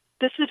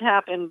this had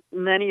happened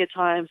many a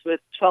times with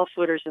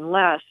 12-footers and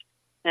less,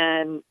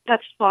 and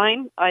that's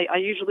fine. I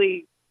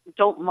usually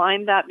don't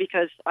mind that,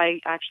 because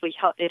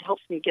it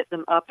helps me get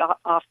them up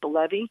off the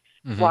levee,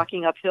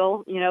 walking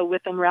uphill,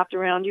 with them wrapped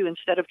around you,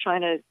 instead of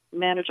trying to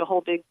manage a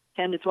whole big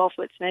 10 to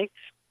 12-foot snake.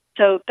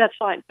 So that's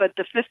fine. But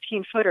the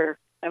 15-footer,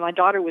 and my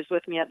daughter was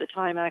with me at the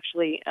time,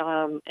 actually,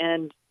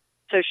 and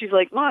so she's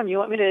like, "Mom, you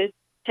want me to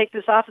take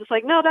this off?" It's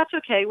like, "No, that's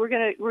okay.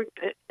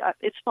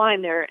 It's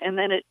fine there." And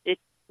then it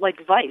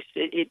like viced.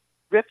 It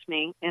ripped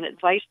me, and it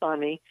viced on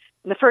me.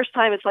 And the first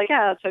time it's like,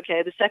 yeah, it's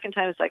okay. The second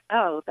time it's like,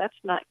 oh, that's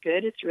not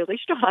good. It's really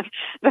strong.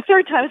 The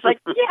third time it's like,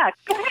 yeah,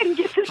 go ahead and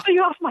get this thing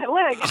off my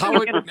leg. How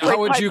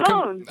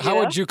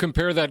would you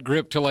compare that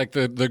grip to like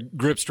the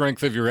grip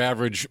strength of your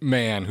average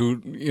man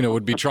who,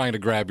 would be trying to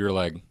grab your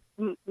leg?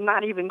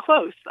 Not even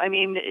close. I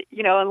mean,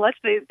 unless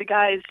the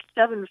guy's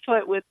 7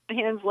 foot with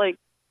hands like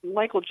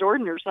Michael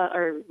Jordan or something,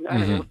 or I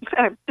don't know,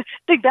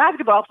 big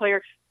basketball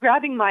player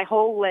grabbing my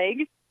whole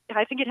leg.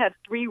 I think it had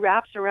 3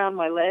 wraps around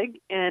my leg,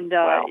 and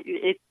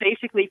it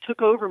basically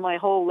took over my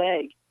whole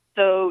leg.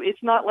 So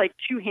it's not like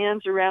 2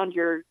 hands around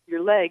your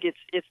leg.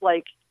 It's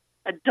like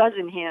a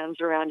dozen hands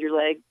around your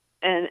leg,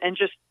 and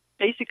just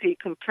basically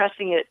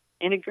compressing it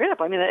in a grip.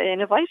 I mean,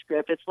 in a vice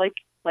grip, it's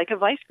like a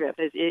vice grip.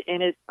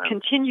 It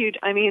continued.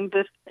 I mean,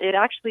 it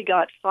actually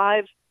got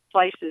 5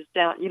 vices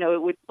down.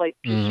 It would like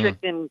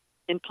constrict in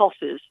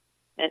pulses.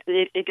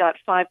 It got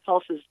 5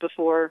 pulses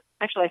before.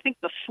 Actually, I think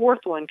the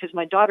 4th one, because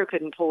my daughter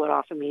couldn't pull it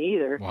off of me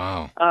either.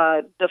 Wow.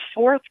 The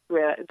fourth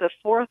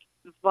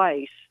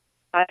vice,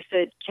 I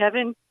said,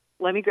 Kevin,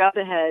 let me grab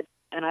the head.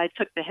 And I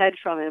took the head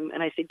from him,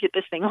 and I said, get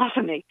this thing off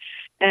of me.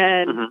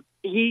 And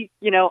he,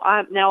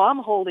 I'm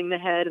holding the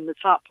head and the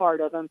top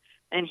part of him,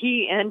 and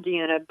he and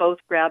Deanna both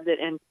grabbed it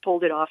and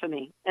pulled it off of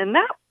me. And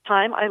that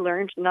time I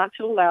learned not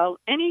to allow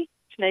any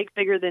snake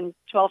bigger than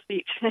 12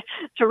 feet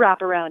to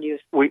wrap around you.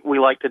 We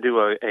like to do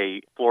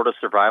a Florida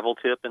survival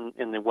tip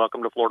in the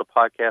Welcome to Florida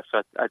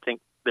podcast. I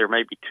think there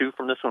may be 2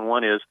 from this one.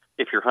 One is,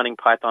 if you're hunting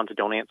pythons,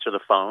 don't answer the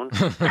phone.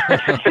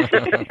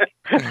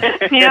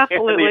 Yeah,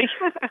 absolutely.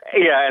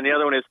 And the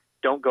other one is,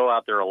 don't go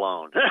out there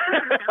alone.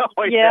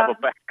 Always have a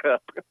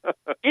backup.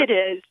 It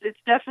is. It's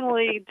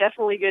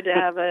definitely good to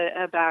have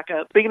a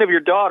backup. Speaking of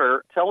your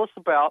daughter, tell us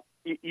about,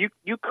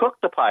 you cook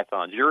the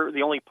pythons. You're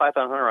the only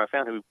python hunter I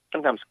found who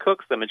sometimes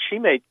cooks them, and she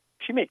made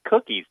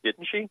cookies,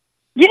 didn't she?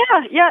 Yeah.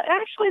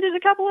 Actually, there's a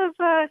couple of,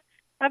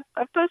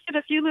 I've posted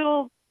a few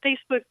little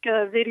Facebook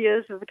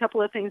videos of a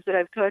couple of things that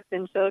I've cooked,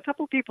 and so a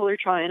couple of people are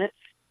trying it.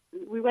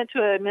 We went to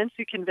a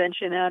Mensa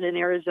convention out in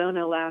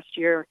Arizona last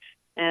year,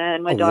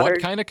 and my daughter...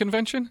 What kind of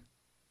convention?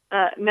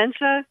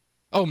 Mensa.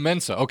 Oh,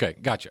 Mensa. Okay,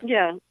 gotcha.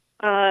 Yeah.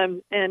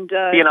 And he and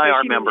I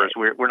aren't members.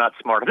 We're not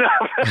smart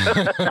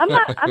enough. I'm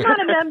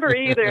not a member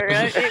either.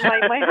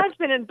 My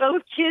husband and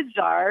both kids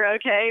are,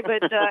 okay,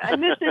 but I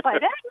miss it by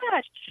that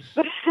much.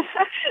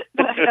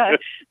 But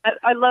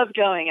I love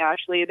going.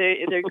 Actually,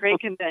 they're great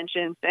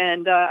conventions,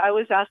 and I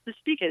was asked to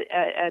speak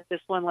at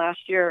this one last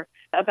year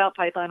about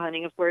python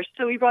hunting, of course.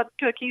 So we brought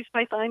cookies,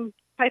 python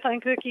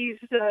cookies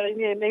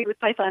made with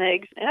python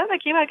eggs, and I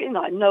came out.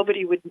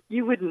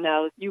 You would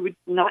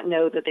not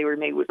know that they were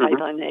made with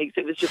python eggs.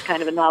 It was just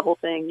kind of a novel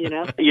thing, You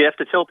have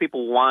to tell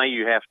people why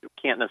you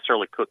can't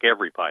necessarily cook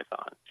every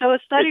python. So a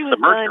study was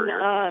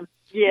done,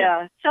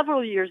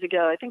 several years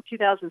ago. I think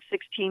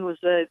 2016 was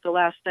the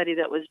last study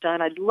that was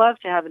done. I'd love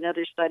to have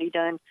another study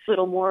done, a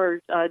little more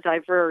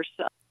diverse.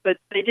 But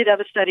they did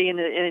have a study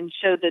and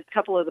showed that a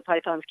couple of the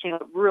pythons came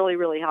up really,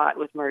 really hot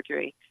with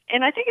mercury.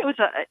 And I think it was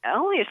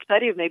only a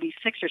study of maybe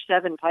 6 or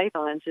 7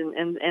 pythons,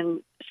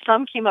 and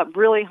some came up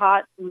really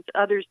hot, and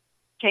others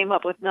came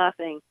up with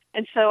nothing.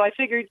 And so I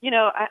figured,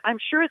 I'm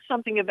sure it's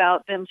something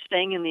about them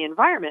staying in the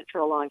environment for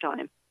a long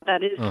time.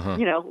 That is,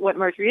 what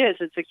mercury is.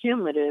 It's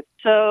accumulative.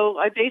 So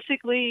I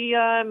basically,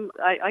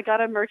 I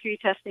got a mercury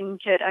testing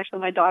kit. Actually,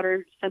 my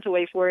daughter sent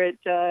away for it.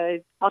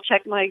 I'll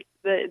check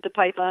the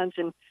pythons,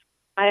 and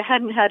I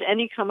hadn't had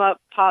any come up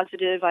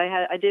positive.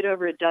 I did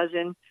over a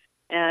dozen,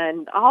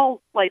 and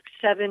all like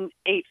 7,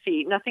 8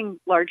 feet, nothing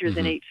larger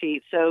than 8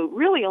 feet. So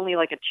really only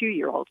like a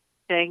 2-year-old.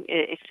 Okay,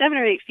 at 7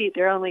 or 8 feet,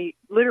 they're only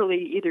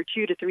literally either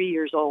 2 to 3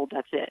 years old.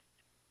 That's it.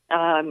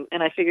 And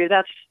I figured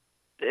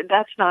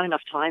that's not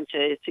enough time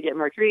to get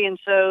mercury. And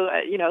so,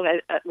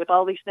 with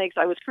all these snakes,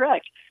 I was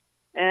correct.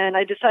 And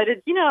I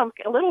decided, I'm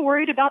a little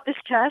worried about this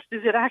test.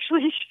 Is it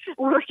actually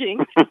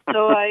working?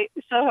 So I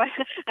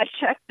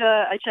checked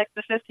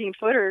the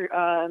 15-footer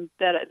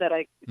that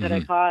I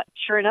caught.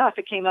 Sure enough,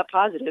 it came up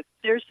positive.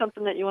 There's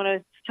something that you want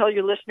to tell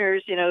your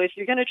listeners. If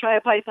you're going to try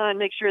a python,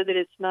 make sure that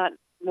it's not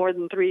more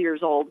than 3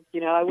 years old.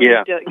 I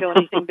wouldn't go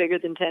anything bigger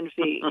than 10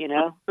 feet.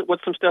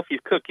 What's some stuff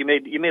you've cooked? You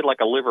made like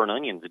a liver and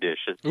onions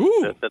dish.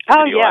 Ooh. That's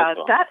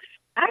that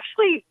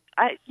actually.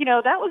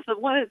 That was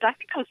I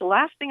think that was the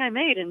last thing I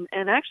made, and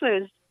actually I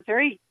was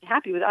very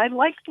happy with it. I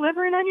liked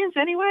liver and onions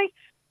anyway,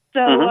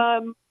 so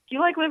if you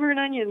like liver and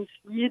onions,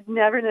 you'd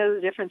never know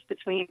the difference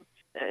between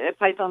a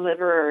python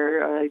liver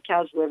or a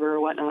cow's liver or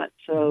whatnot.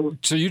 So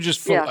you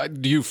just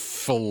do you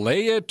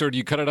fillet it, or do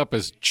you cut it up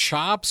as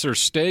chops or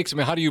steaks? I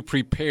mean, how do you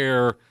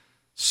prepare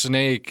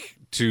snake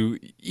to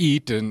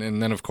eat, and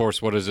then of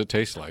course, what does it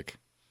taste like?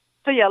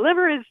 So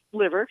liver is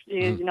liver.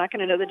 You're not going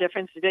to know the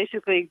difference. It's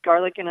basically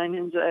garlic and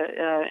onions,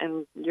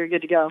 and you're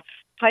good to go.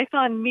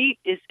 Python meat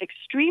is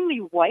extremely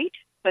white,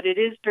 but it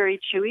is very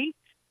chewy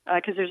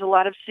because there's a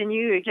lot of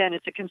sinew. Again,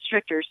 it's a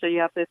constrictor, so you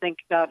have to think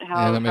about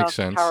how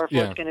powerful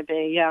it's going to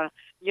be. Yeah.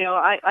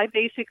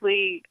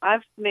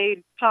 I've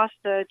made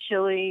pasta,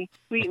 chili,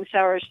 sweet and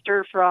sour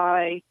stir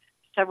fry,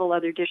 several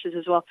other dishes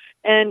as well.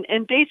 And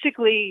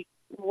basically,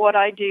 what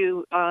I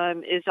do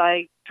is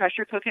I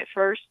pressure cook it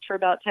first for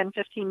about 10,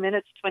 15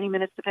 minutes, 20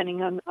 minutes,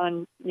 depending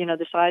on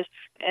the size,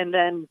 and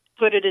then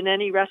put it in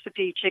any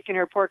recipe, chicken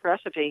or pork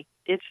recipe.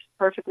 It's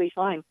perfectly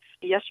fine.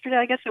 Yesterday,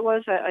 I guess it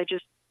was, I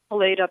just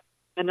filleted up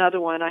another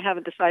one. I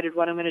haven't decided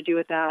what I'm going to do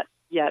with that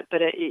yet,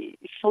 but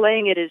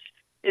filleting it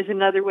is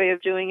another way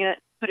of doing it.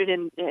 Put it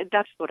in,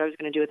 that's what I was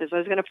going to do with this. I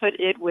was going to put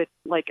it with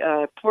like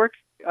pork,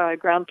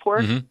 ground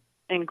pork,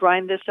 and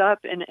grind this up,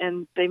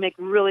 and they make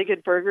really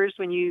good burgers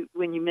when you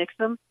mix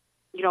them.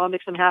 I'll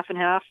mix them half and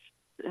half.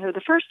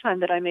 The first time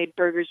that I made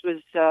burgers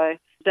was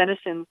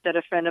venison that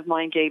a friend of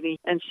mine gave me,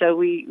 and so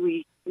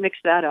we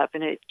mixed that up,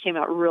 and it came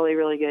out really,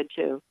 really good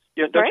too.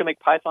 Yeah, don't you make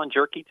python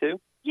jerky too?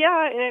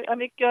 Yeah, I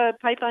make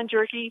python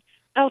jerky.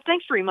 Oh,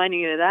 thanks for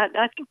reminding me of that.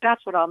 I think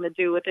that's what I'm going to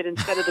do with it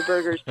instead of the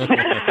burgers.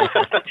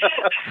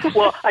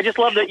 Well, I just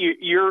love that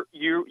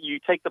you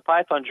take the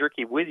python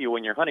jerky with you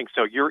when you're hunting.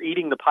 So you're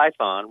eating the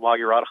python while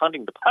you're out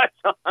hunting the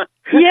python.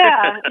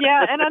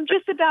 Yeah, and I'm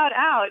just about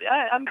out.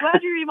 I'm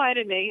glad you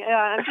reminded me.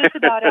 I'm just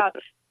about out.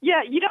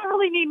 Yeah, you don't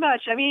really need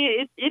much. I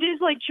mean, it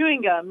is like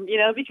chewing gum,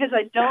 because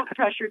I don't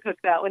pressure cook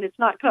that when it's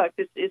not cooked.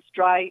 It's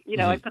dry.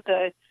 I put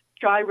the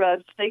dry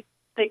rub, steak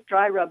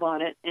dry rub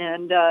on it,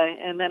 and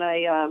then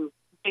I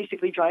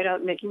basically dried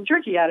out making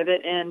jerky out of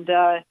it, and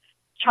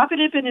chop it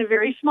up into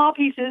very small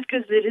pieces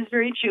because it is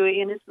very chewy,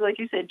 and it's, like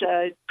you said,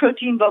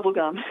 protein bubble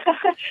gum.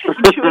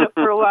 Chew it up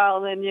for a while,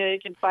 and then you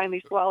can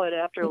finally swallow it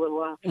after a little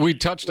while. We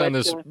touched on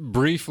this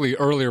briefly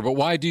earlier, but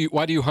why do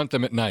you hunt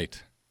them at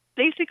night?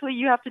 Basically,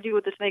 you have to do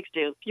what the snakes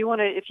do. If you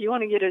want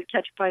to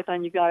catch a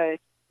python, you've got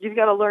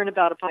to learn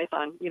about a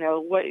python.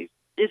 What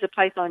is a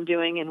python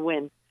doing and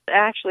when.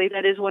 Actually,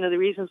 that is one of the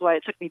reasons why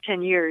it took me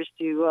 10 years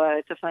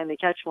to finally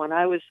catch one.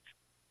 I was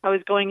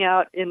going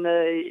out in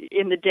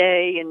the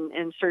day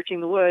and searching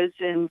the woods,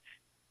 and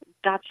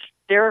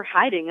they're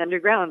hiding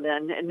underground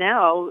then. And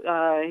now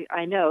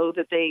I know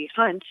that they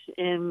hunt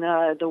in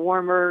the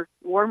warmer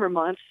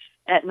months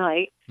at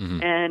night,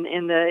 and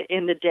in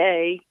the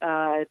day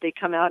they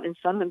come out and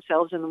sun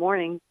themselves in the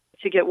morning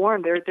to get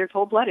warm. They're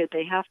cold-blooded.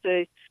 They have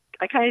to.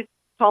 I kind of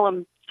call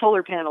them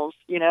solar panels.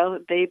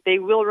 They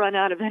will run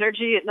out of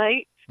energy at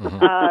night,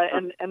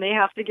 and they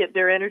have to get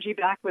their energy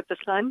back with the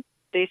sun.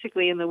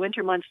 Basically, in the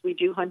winter months, we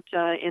do hunt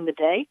in the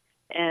day,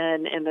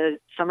 and in the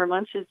summer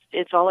months,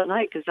 it's all at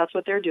night because that's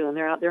what they're doing.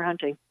 They're out there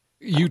hunting.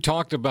 You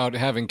talked about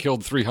having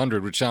killed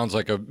 300, which sounds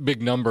like a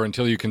big number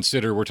until you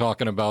consider we're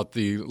talking about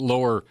the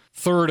lower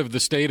third of the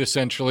state,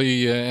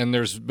 essentially, and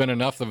there's been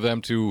enough of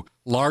them to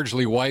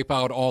largely wipe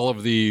out all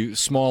of the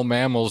small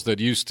mammals that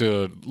used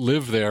to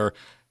live there.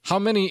 How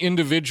many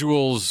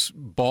individuals,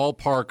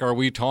 ballpark, are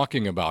we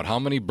talking about? How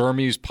many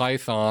Burmese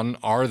python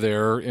are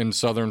there in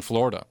southern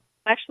Florida?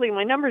 Actually,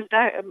 my number's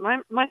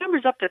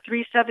up to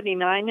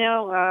 379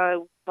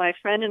 now. My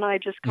friend and I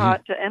just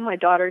caught, and my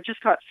daughter just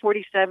caught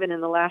 47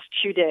 in the last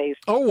 2 days.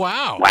 Oh,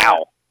 wow.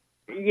 Wow.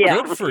 Yeah.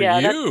 Good for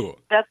you.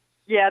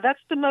 That's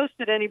the most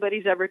that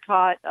anybody's ever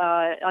caught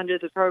under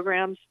the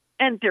programs.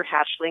 And they're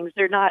hatchlings.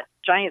 They're not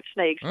giant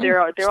snakes. They're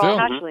all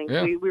hatchlings.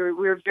 Yeah.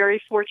 We're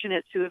very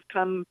fortunate to have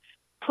come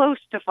close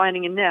to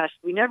finding a nest.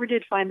 We never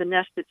did find the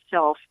nest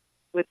itself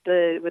with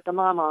the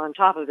mama on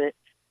top of it.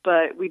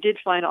 But we did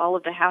find all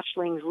of the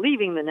hatchlings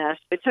leaving the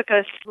nest. It took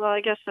us,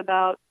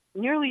 about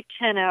nearly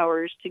 10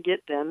 hours to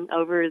get them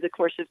over the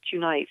course of 2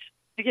 nights.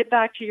 To get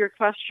back to your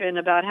question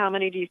about how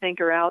many do you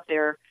think are out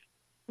there,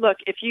 look,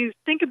 if you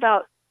think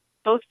about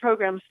both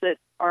programs that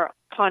are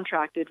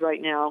contracted right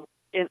now,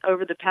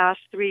 over the past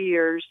 3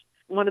 years,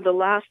 one of the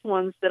last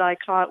ones that I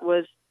caught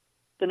was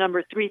the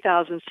number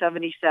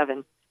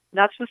 3,077.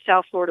 That's with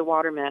South Florida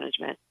Water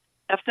Management.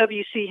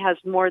 FWC has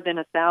more than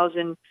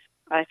 1,000.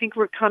 I think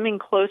we're coming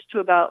close to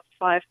about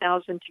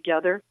 5,000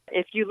 together.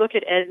 If you look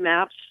at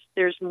EdMaps,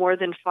 there's more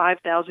than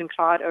 5,000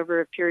 caught over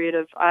a period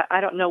of,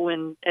 I don't know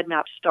when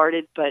EdMaps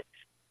started, but,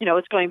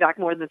 it's going back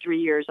more than 3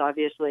 years,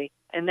 obviously.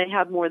 And they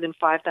have more than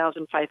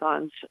 5,000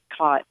 pythons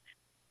caught.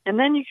 And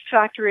then you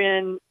factor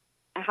in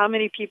how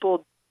many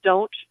people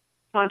don't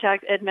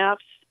contact EdMaps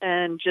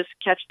and just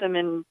catch them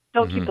and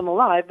don't keep them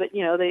alive, but,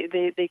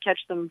 they catch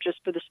them just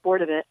for the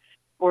sport of it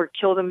or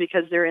kill them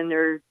because they're in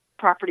their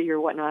property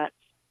or whatnot.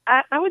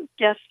 I would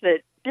guess that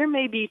there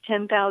may be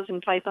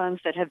 10,000 pythons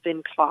that have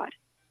been caught.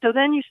 So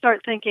then you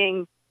start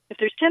thinking, if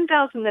there's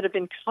 10,000 that have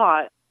been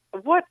caught,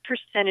 what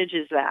percentage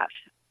is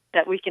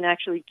that we can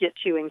actually get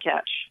to and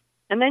catch?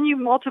 And then you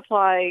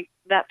multiply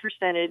that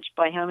percentage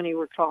by how many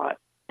were caught,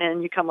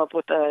 and you come up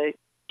with a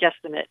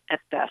guesstimate at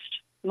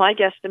best. My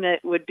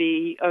guesstimate would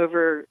be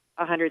over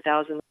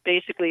 100,000.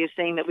 Basically is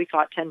saying that we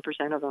caught 10%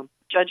 of them.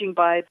 Judging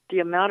by the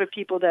amount of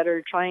people that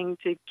are trying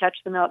to catch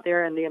them out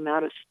there and the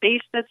amount of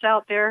space that's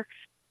out there,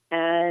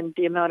 and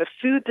the amount of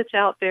food that's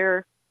out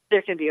there,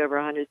 there can be over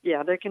 100.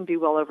 Yeah, there can be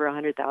well over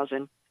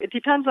 100,000. It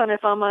depends on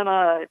if I'm on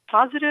a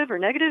positive or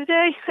negative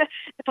day.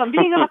 If I'm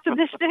being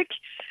optimistic,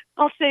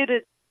 I'll say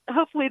that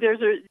hopefully there's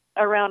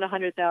around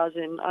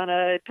 100,000. On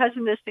a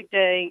pessimistic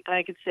day,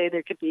 I could say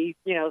there could be,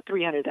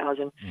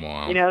 300,000.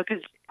 Wow.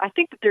 Because I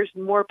think that there's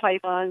more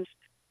pythons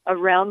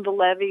around the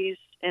levees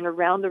and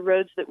around the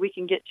roads that we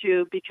can get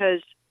to,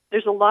 because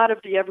there's a lot of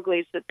the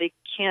Everglades that they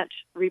can't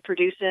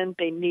reproduce in.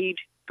 They need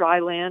dry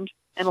land.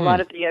 And a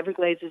lot of the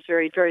Everglades is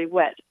very, very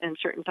wet in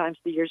certain times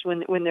of the years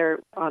when they're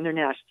on their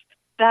nests.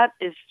 That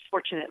is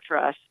fortunate for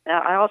us.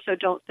 I also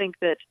don't think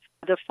that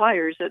the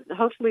fires,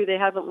 hopefully they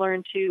haven't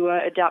learned to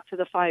adapt to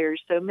the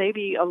fires. So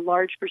maybe a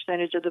large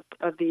percentage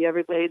of the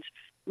Everglades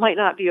might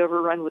not be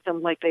overrun with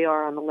them like they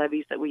are on the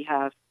levees that we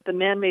have. The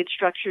man-made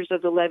structures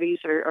of the levees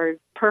are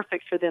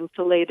perfect for them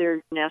to lay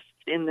their nests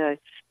in the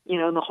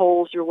in the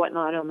holes or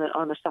whatnot on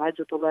the sides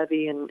of the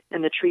levee and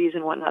the trees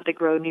and whatnot that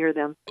grow near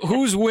them.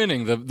 Who's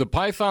winning, the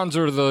pythons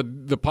or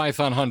the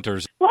python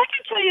hunters? Well, I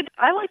can tell you,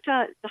 I like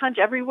to hunt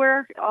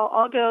everywhere.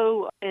 I'll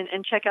go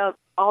and check out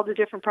all the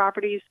different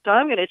properties. So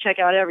I'm going to check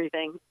out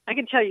everything. I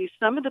can tell you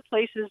some of the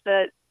places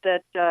that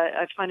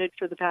I've hunted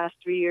for the past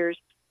 3 years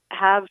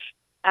have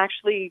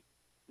actually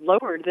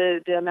lowered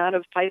the amount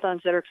of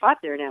pythons that are caught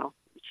there now.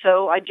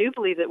 So I do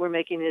believe that we're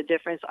making a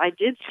difference. I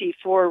did see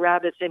 4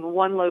 rabbits in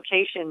one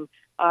location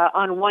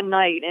on one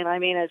night, and I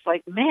mean, it's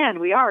like, man,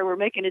 we're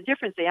making a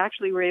difference. They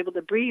actually were able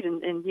to breed,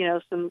 and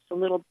some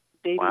little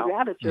baby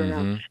rabbits are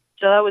around.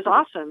 So that was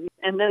awesome.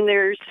 And then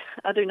there's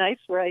other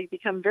nights where I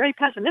become very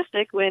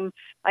pessimistic when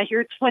I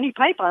hear 20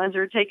 pythons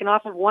are taken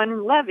off of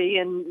one levee,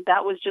 and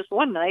that was just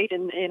one night,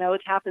 and,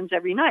 it happens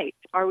every night.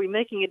 Are we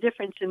making a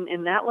difference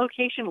in that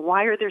location?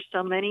 Why are there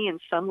so many in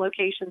some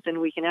locations,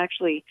 and we can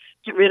actually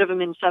get rid of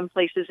them in some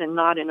places and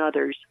not in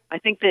others? I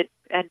think that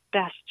at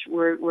best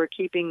we're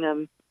keeping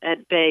them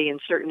at bay in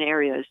certain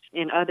areas.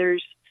 In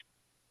others,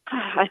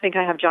 I think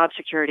I have job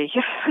security.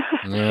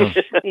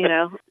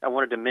 Yeah. I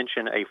wanted to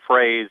mention a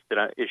phrase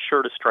that is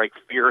sure to strike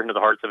fear into the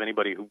hearts of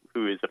anybody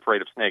who is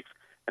afraid of snakes,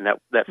 and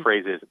that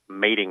phrase is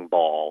mating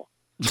ball.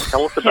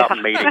 Tell us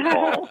about mating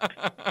ball.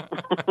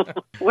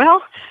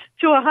 Well,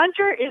 to a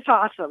hunter, it's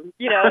awesome.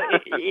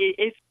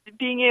 It's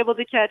being able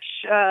to catch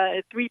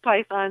 3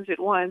 pythons at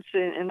once,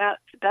 and that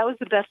was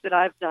the best that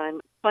I've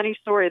done. Funny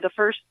story, the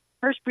first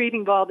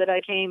breeding ball that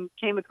I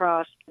came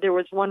across, there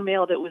was one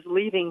male that was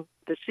leaving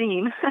the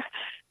scene,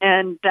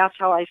 and that's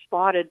how I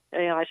spotted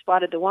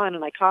the one,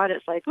 and I caught it.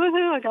 It's like,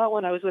 woohoo, I got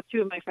one. I was with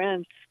 2 of my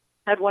friends,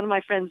 had one of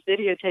my friends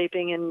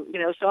videotaping, and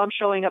so I'm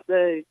showing up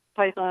the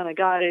python. I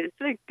got it.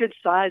 It's a good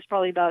size,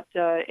 probably about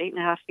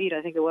 8.5 feet,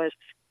 I think it was.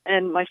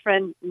 And my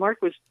friend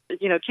Mark was,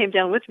 came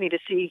down with me to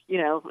see,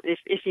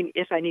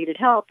 if I needed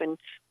help, and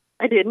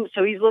I didn't.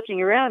 So he's looking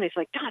around. He's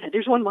like, God,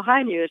 there's one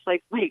behind you. It's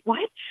like, wait,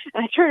 what?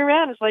 And I turn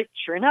around. It's like,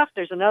 sure enough,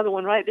 there's another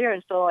one right there.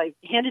 And so I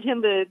handed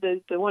him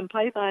the one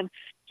python.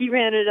 He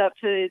ran it up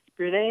to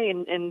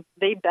Brene, and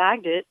they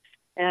bagged it.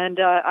 And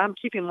I'm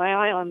keeping my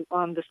eye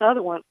on this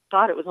other one.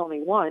 Thought it was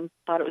only one.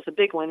 Thought it was a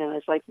big one. And I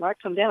was like, Mark,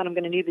 come down. I'm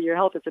going to need your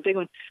help. It's a big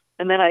one.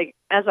 And then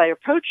as I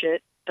approach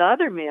it, the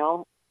other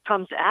male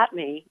comes at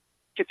me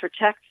to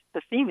protect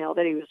the female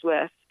that he was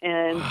with.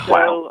 And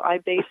so I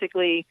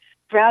basically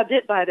grabbed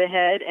it by the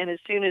head, and as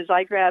soon as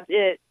I grabbed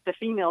it, the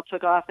female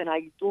took off, and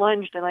I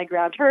lunged and I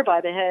grabbed her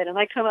by the head, and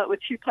I come up with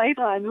 2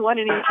 pythons, one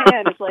in each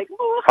hand. It's like,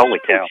 whoa. Holy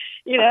cow!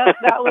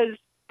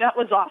 That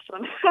was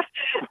awesome.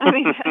 I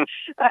mean,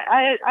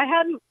 I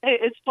hadn't.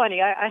 It's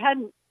funny. I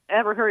hadn't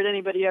ever heard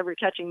anybody ever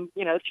catching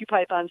 2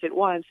 pythons at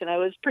once, and I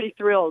was pretty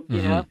thrilled.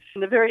 And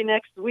the very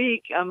next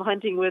week, I'm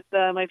hunting with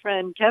my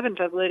friend Kevin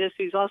Pavlidis,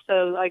 who's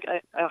also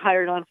I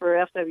hired on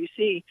for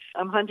FWC.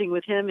 I'm hunting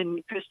with him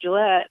and Chris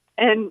Gillette,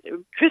 and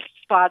Chris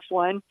spots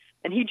one,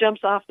 and he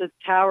jumps off the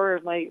tower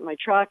of my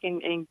truck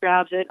and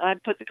grabs it. I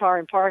put the car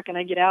in park, and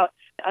I get out.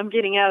 I'm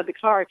getting out of the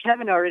car.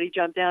 Kevin already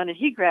jumped down, and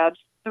he grabs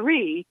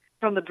 3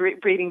 from the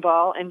breeding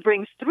ball and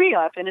brings 3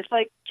 up. And it's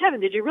like,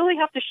 Kevin, did you really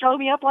have to show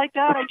me up like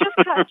that? I just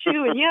caught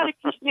 2, and you had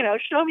to,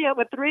 show me up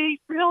with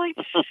 3? Really?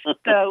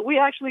 So we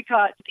actually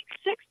caught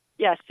 6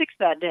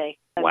 that day.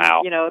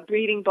 Wow. A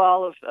breeding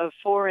ball of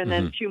 4, and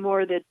then 2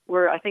 more that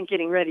were, I think,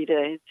 getting ready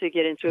to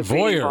get into a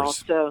breeding ball.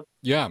 So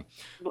yeah,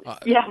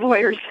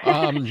 voyeurs.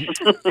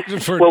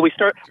 Well, we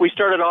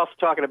started off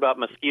talking about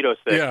mosquito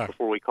sex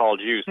before we called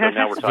you, so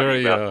now we're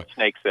talking about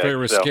snake sex. Very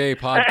risque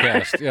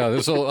podcast. Yeah,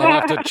 I'll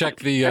have to check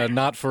the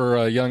not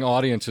for young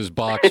audiences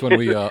box when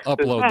we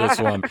upload this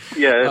one.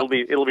 Yeah, it'll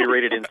be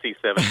rated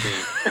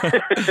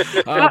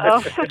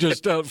NC-17.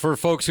 Just for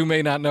folks who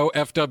may not know,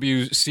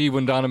 FWC,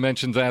 when Donna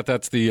mentions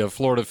that's the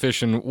Florida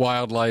Fish and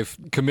Wildlife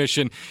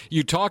Commission.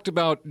 You talked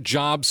about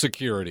job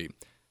security.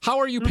 How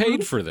are you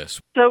paid for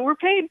this? So we're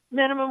paid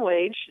minimum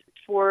wage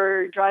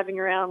for driving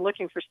around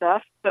looking for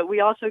stuff, but we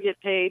also get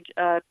paid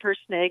per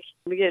snake.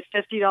 We get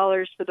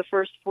 $50 for the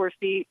first 4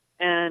 feet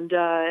and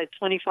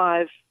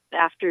 $25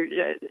 after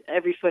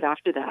every foot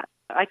after that.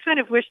 I kind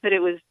of wish that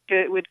it would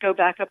go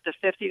back up to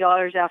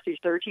 $50 after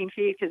 13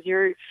 feet, because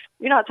you're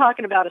not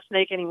talking about a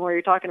snake anymore.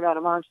 You're talking about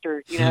a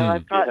monster.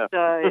 I've got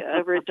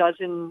over a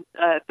dozen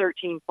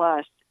 13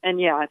 plus, and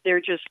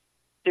they're just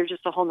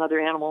a whole nother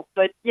animal.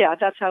 But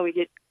that's how we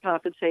get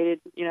compensated.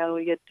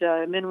 We get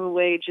minimum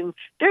wage, and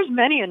there's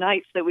many a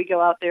nights that we go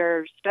out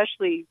there,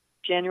 especially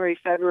January,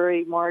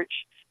 February, March,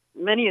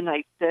 many a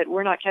night that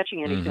we're not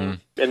catching anything.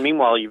 Mm-hmm. And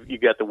meanwhile, you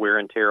got the wear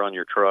and tear on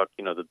your truck.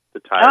 The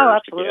tires. Oh,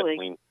 absolutely.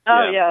 The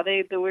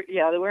gasoline.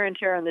 The wear and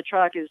tear on the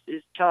truck is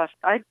tough.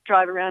 I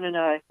drive around in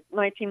a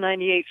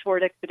 1998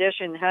 Ford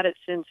Expedition. Had it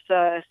since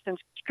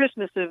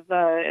Christmas of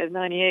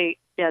 '98.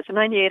 Yeah, it's a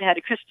 '98. Had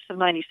a Christmas of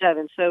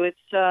 '97. So it's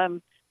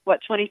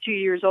 22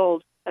 years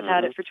old. I've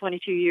had it for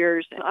 22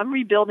 years. I'm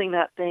rebuilding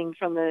that thing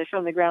from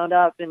the ground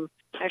up, and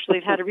actually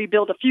I've had to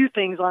rebuild a few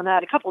things on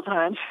that a couple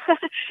times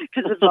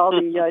because of all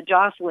the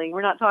jostling.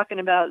 We're not talking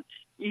about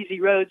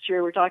easy roads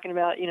here. We're talking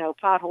about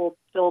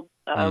pothole-filled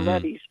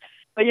levees.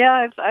 But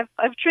yeah,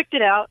 I've tricked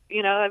it out.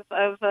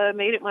 I've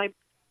made it my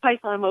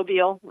Python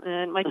mobile,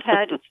 and my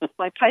pet. It's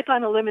my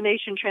Python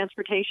elimination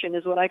transportation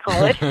is what I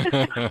call it.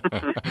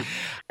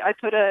 I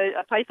put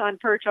a Python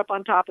perch up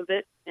on top of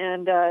it,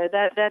 and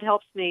that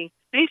helps me.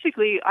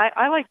 Basically,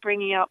 I like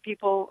bringing out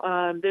people.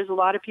 There's a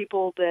lot of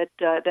people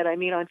that I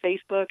meet on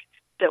Facebook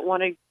that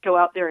want to go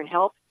out there and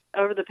help.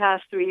 Over the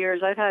past 3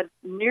 years, I've had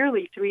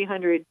nearly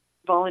 300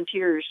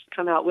 volunteers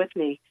come out with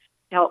me,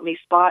 help me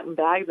spot and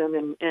bag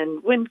them.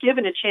 And when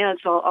given a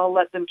chance, I'll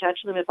let them catch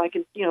them if I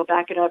can,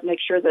 back it up, make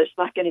sure that it's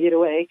not going to get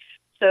away.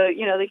 So,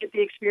 they get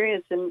the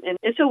experience, and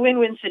it's a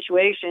win-win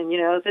situation.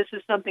 This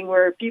is something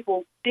where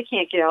people, they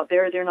can't get out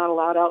there. They're not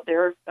allowed out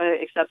there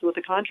except with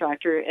a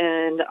contractor.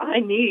 And I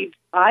need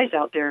eyes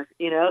out there,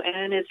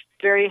 and it's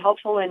very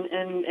helpful, and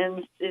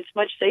it's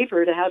much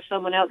safer to have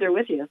someone out there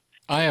with you.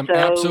 I am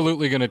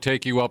absolutely going to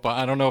take you up.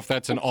 I don't know if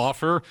that's an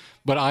offer,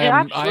 but I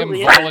am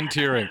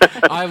volunteering.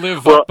 I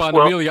live up on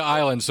Amelia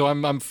Island, so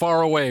I'm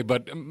far away.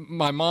 But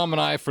my mom and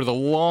I, for the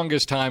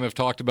longest time, have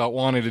talked about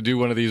wanting to do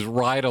one of these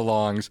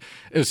ride-alongs,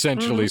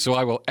 essentially. So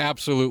I will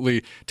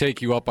absolutely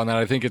take you up on that.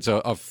 I think it's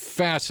a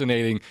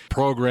fascinating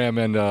program,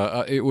 and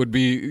it would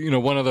be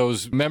one of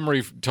those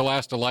memory to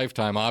last a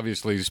lifetime.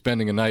 Obviously,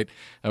 spending a night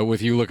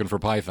with you looking for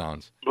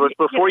pythons. But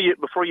before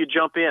you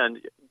jump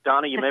in,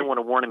 Donna, you may want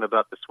to warn him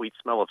about the sweet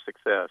smell of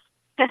success.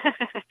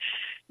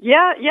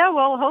 Yeah.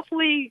 Well,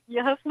 hopefully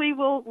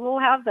we'll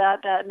have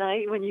that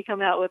night when you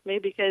come out with me,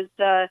 because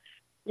the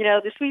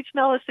sweet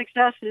smell of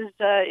success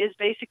is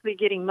basically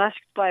getting musked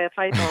by a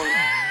python.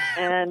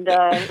 And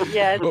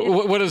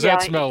what does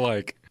that smell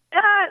like?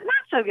 Not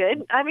so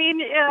good. I mean,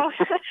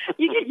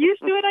 you get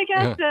used to it, I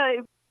guess.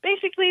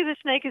 Basically, the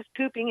snake is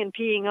pooping and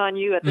peeing on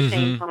you at the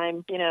same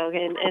time,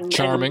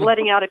 and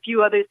letting out a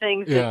few other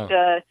things,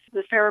 that,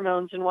 the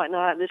pheromones and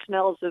whatnot, the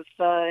smells of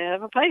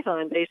a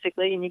python,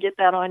 basically, and you get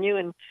that on you.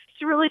 And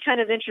it's really kind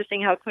of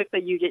interesting how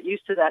quickly you get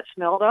used to that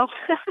smell, though.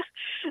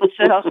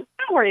 So don't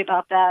worry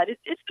about that.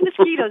 It's the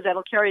mosquitoes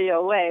that'll carry you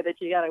away that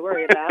you got to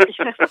worry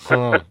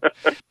about.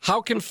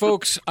 How can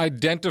folks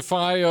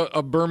identify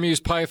a Burmese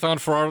python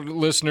for our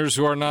listeners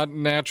who are not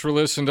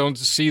naturalists and don't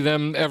see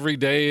them every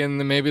day,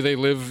 and maybe they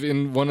live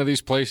in one of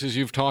these places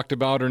you've talked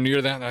about or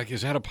near that? Like,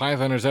 is that a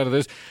python or is that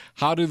this?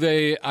 How do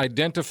they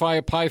identify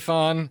a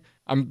python?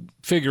 I'm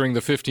figuring the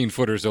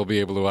 15-footers they'll be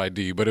able to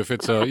ID, but if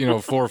it's a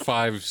 4,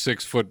 5,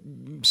 6 foot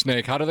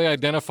snake, how do they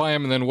identify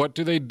them, and then what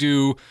do they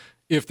do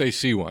if they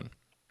see one?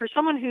 For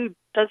someone who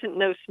doesn't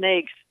know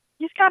snakes,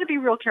 you've got to be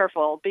real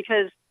careful,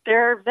 because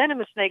there are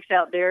venomous snakes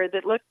out there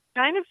that look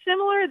kind of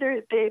similar.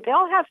 They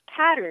all have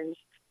patterns,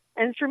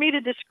 and for me to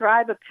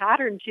describe a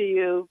pattern to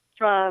you,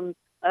 from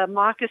a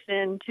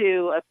moccasin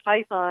to a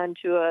python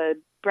to a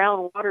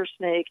brown water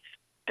snake,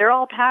 they're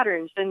all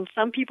patterns, and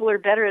some people are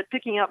better at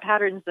picking out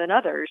patterns than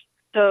others.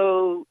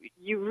 So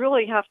you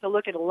really have to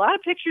look at a lot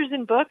of pictures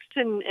in books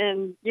and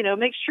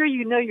make sure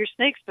you know your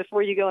snakes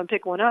before you go and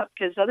pick one up,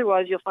 because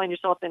otherwise you'll find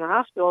yourself in a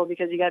hospital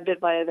because you got bit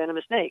by a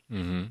venomous snake.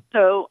 Mm-hmm.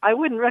 So I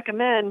wouldn't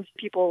recommend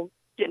people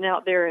getting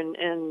out there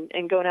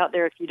and going out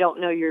there if you don't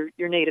know your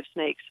native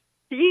snakes.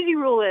 The easy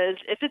rule is,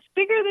 if it's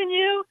bigger than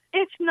you,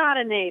 it's not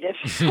a native.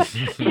 If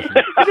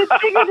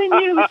it's bigger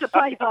than you, it's a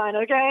python,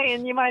 okay?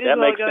 And you might as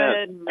well go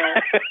ahead and,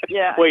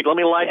 Wait, let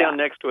me lie down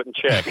next to it and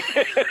check.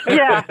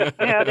 Yeah,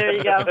 there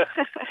you go.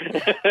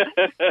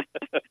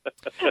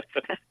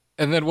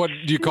 And then what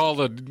do you call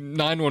the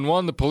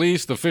 911, the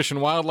police, the Fish and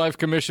Wildlife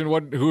Commission?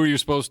 Who are you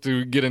supposed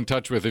to get in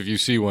touch with if you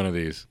see one of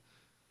these?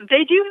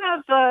 They do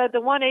have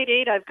the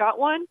 188 I've Got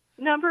One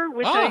number,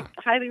 which I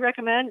highly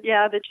recommend.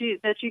 Yeah, that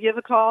you give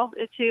a call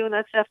to, and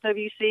that's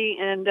FWC.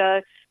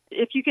 And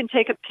if you can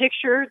take a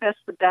picture, that's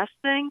the best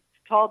thing.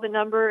 Call the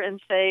number and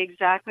say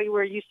exactly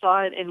where you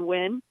saw it and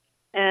when,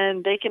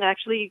 and they can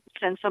actually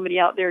send somebody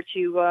out there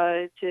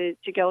to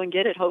go and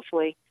get it.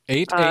 Hopefully,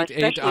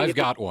 888. I've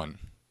got one.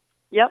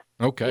 Yep.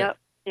 Okay. Yep.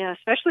 Yeah,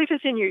 especially if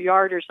it's in your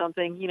yard or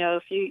something.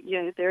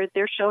 If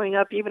they're showing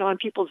up even on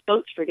people's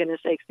boats, for goodness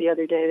sakes. The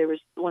other day there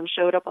was one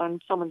showed up on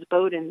someone's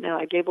boat in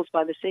Gables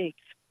by the Sea.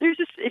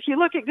 If you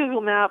look at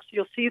Google Maps,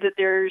 you'll see that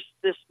there's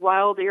this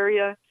wild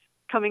area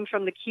coming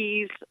from the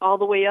Keys all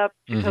the way up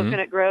to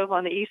Coconut Grove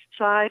on the east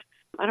side.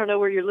 I don't know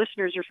where your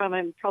listeners are from.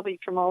 I'm probably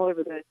from all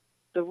over the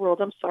the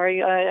world. I'm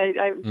sorry.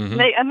 I'm Mm-hmm.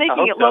 I'm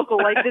making it local,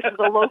 like this is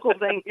a local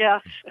thing. Yeah.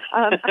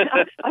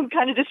 I'm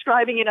kind of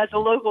describing it as a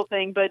local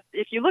thing, but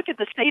if you look at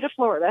the state of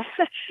Florida,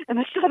 and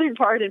the southern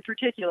part in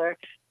particular,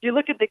 if you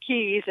look at the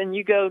Keys and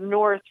you go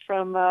north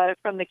from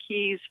the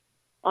Keys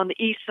on the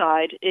east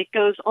side, it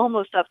goes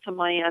almost up to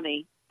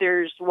Miami.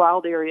 There's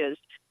wild areas.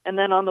 And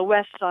then on the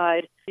west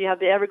side, you have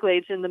the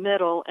Everglades in the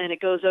middle, and it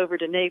goes over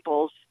to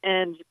Naples.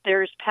 And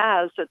there's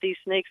paths that these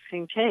snakes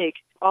can take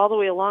all the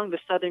way along the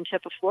southern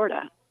tip of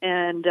Florida.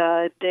 And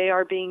they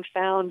are being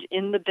found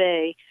in the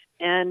bay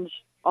and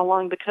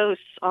along the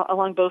coasts,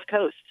 along both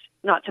coasts,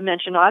 not to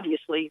mention,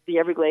 obviously, the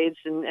Everglades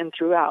and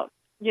throughout.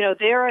 You know,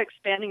 they are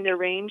expanding their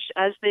range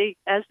as they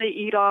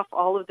eat off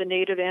all of the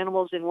native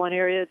animals in one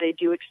area. They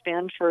do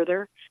expand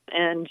further,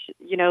 and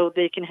you know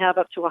they can have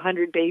up to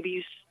 100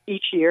 babies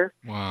each year.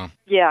 Wow.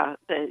 Yeah.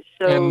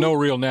 And no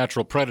real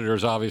natural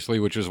predators, obviously,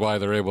 which is why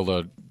they're able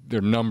to. Their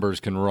numbers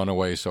can run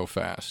away so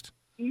fast.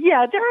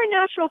 Yeah, there are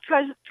natural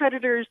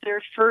predators.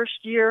 Their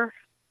first year,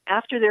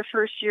 after their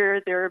first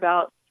year, they're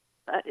about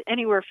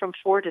anywhere from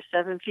 4 to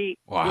 7 feet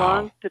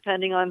long,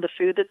 depending on the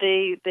food that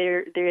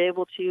they're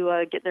able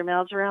to get their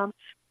mouths around.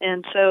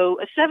 And so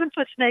a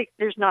 7-foot snake,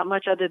 there's not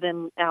much other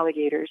than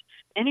alligators.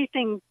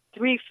 Anything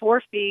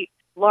 3-4 feet,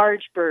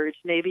 large birds,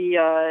 maybe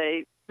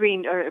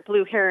green or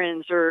blue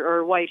herons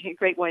or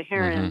great white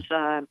herons,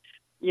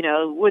 you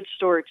know, wood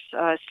storks.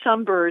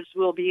 Some birds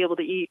will be able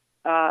to eat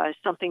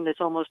something that's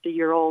almost a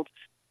year old,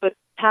 but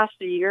past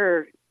a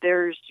year,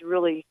 there's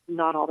really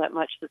not all that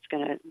much that's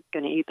going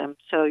to eat them.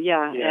 So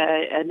yeah.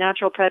 A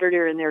natural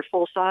predator in their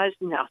full size,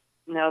 no,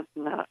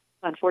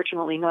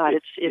 unfortunately not.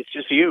 It's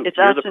just you. It's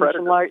You're us the and predator.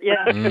 some large.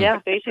 Yeah,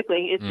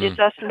 basically, it's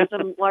us and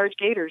some large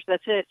gators.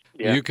 That's it.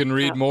 Yeah. You can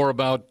read more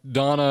about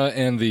Donna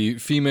and the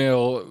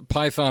female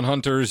python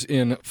hunters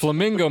in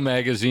Flamingo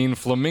magazine,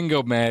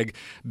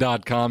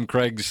 flamingomag.com.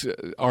 Craig's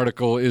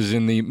article is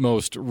in the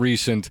most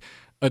recent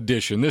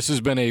edition. This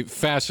has been a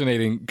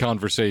fascinating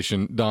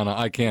conversation, Donna.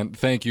 I can't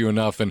thank you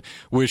enough and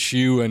wish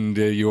you and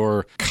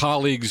your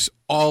colleagues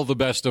all the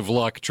best of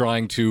luck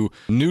trying to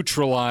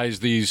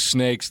neutralize these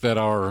snakes that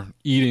are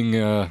eating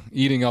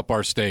up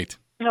our state.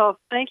 No,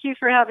 thank you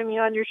for having me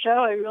on your show.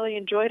 I really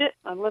enjoyed it.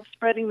 I love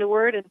spreading the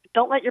word, and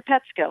don't let your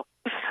pets go.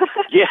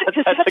 Yeah,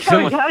 that's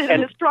how we got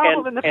into this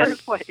problem in the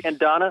first place. And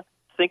Donna,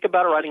 think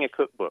about writing a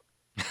cookbook.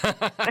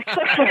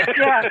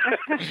 Yeah,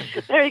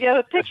 there you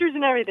go. Pictures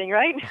and everything,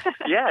 right?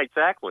 Yeah,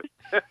 exactly.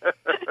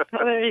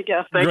 There you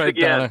go. Thanks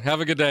again. Donna.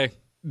 Have a good day.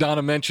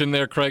 Donna mentioned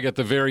there, Craig, at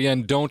the very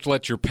end, don't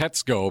let your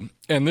pets go.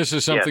 And this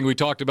is something we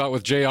talked about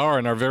with JR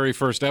in our very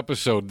first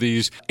episode,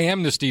 these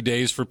amnesty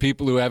days for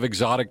people who have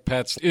exotic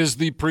pets. Is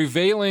the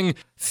prevailing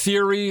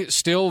theory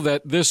still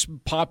that this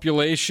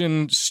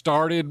population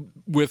started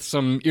with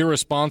some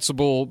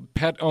irresponsible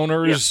pet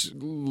owners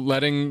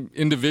letting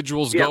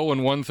individuals go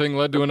and one thing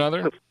led to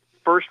another? The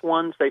first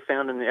ones they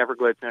found in the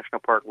Everglades National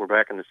Park were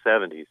back in the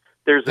 70s.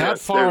 That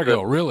far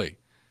ago, really?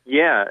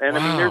 Yeah, and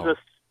wow. I mean,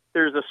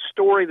 there's a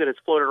story that has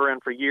floated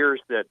around for years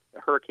that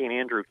Hurricane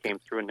Andrew came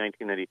through in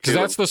 1992. Because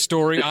that's the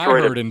story I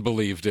heard and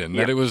believed in,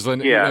 that it was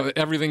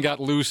everything got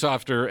loose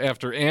after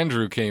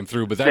Andrew came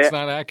through, but that's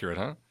not accurate,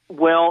 huh?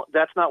 Well,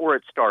 that's not where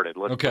it started,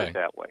 let's put it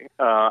that way.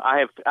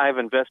 I've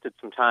invested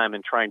some time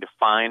in trying to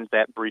find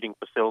that breeding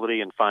facility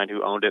and find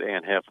who owned it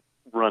and have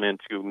run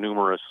into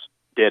numerous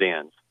dead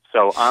ends.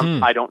 So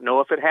I don't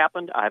know if it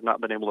happened. I have not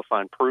been able to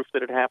find proof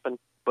that it happened.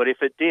 But if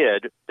it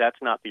did, that's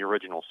not the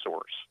original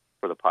source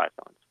for the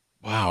pythons.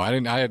 Wow,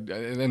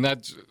 and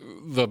that's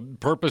the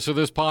purpose of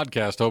this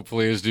podcast,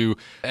 hopefully, is to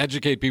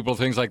educate people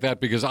things like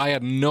that, because I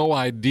had no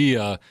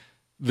idea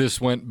this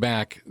went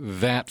back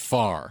that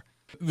far.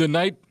 The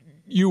nights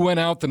you went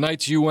out,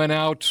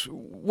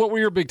 what were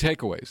your big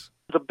takeaways?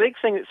 The big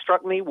thing that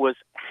struck me was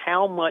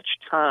how much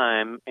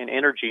time and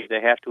energy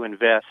they have to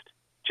invest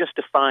just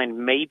to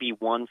find maybe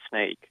one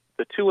snake.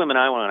 The two women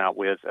I went out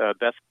with,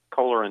 Beth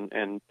Kohler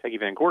and Peggy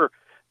Van Gorder,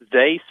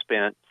 they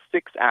spent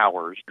 6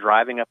 hours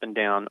driving up and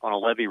down on a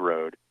levee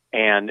road,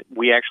 and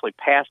we actually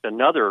passed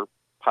another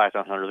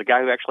python hunter, the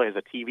guy who actually has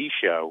a TV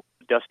show,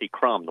 Dusty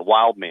Crum, the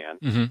wild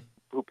man,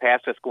 who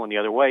passed us going the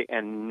other way,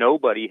 and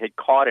nobody had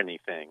caught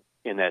anything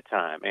in that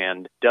time.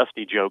 And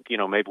Dusty joked,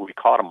 maybe we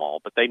caught them all,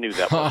 but they knew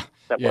that wasn't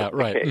the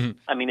case. Mm-hmm.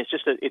 I mean,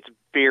 it's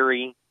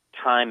very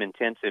time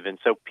intensive, and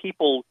so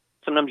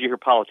sometimes you hear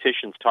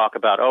politicians talk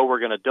about, we're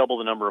going to double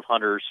the number of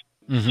hunters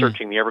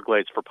searching the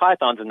Everglades for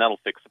pythons, and that'll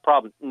fix the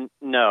problem.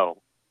 No,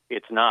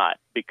 it's not,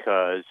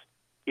 because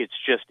it's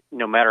just,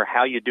 no matter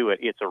how you do it,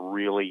 it's a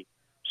really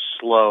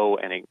slow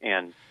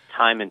and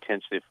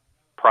time-intensive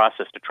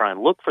process to try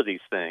and look for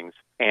these things.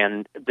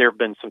 And there have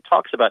been some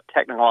talks about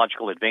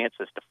technological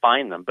advances to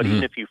find them, but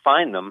even if you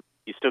find them,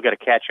 you still got to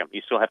catch them.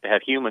 You still have to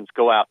have humans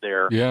go out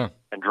there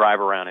and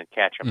drive around and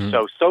catch them.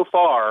 So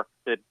far,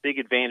 the big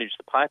advantage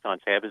the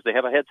pythons have is they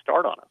have a head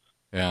start on us.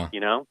 Yeah.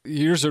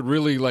 Here's a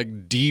really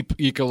deep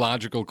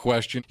ecological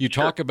question. You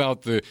talk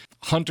about the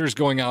hunters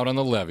going out on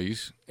the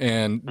levees,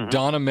 and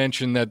Donna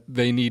mentioned that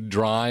they need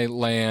dry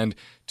land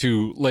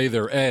to lay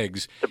their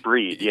eggs. To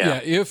breed,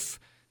 If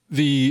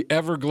the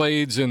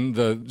Everglades and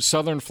the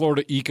southern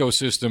Florida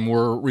ecosystem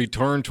were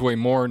returned to a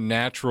more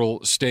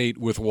natural state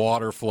with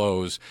water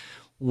flows,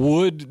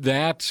 would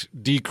that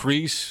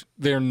decrease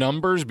their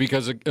numbers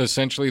because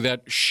essentially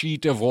that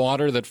sheet of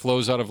water that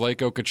flows out of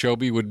Lake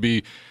Okeechobee would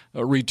be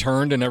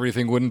returned and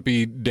everything wouldn't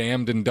be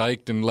dammed and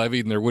diked and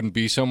leveed and there wouldn't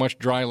be so much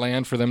dry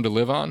land for them to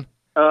live on?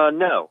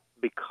 No,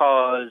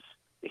 because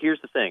here's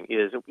the thing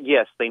is,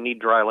 yes, they need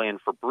dry land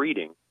for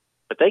breeding,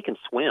 but they can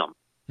swim.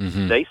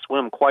 Mm-hmm. They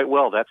swim quite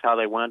well. That's how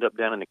they wound up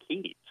down in the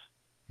Keys.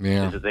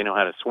 Yeah. Is that they know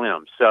how to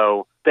swim.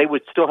 So they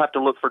would still have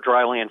to look for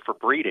dry land for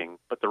breeding,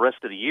 but the rest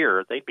of the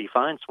year they'd be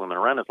fine swimming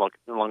around as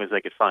long as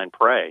they could find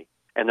prey.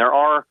 And there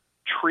are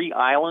tree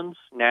islands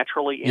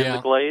naturally in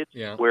the glades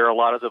where a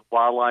lot of the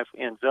wildlife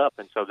ends up,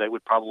 and so they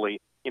would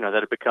probably,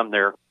 that'd become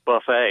their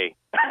buffet,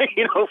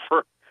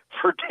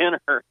 for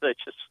dinner. They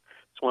just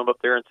swim up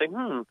there and say,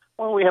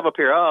 what do we have up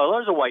here? Oh,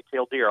 there's a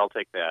white-tailed deer. I'll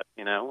take that,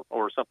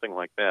 or something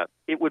like that.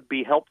 It would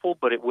be helpful,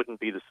 but it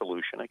wouldn't be the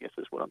solution, I guess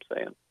is what I'm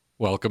saying.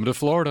 Welcome to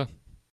Florida.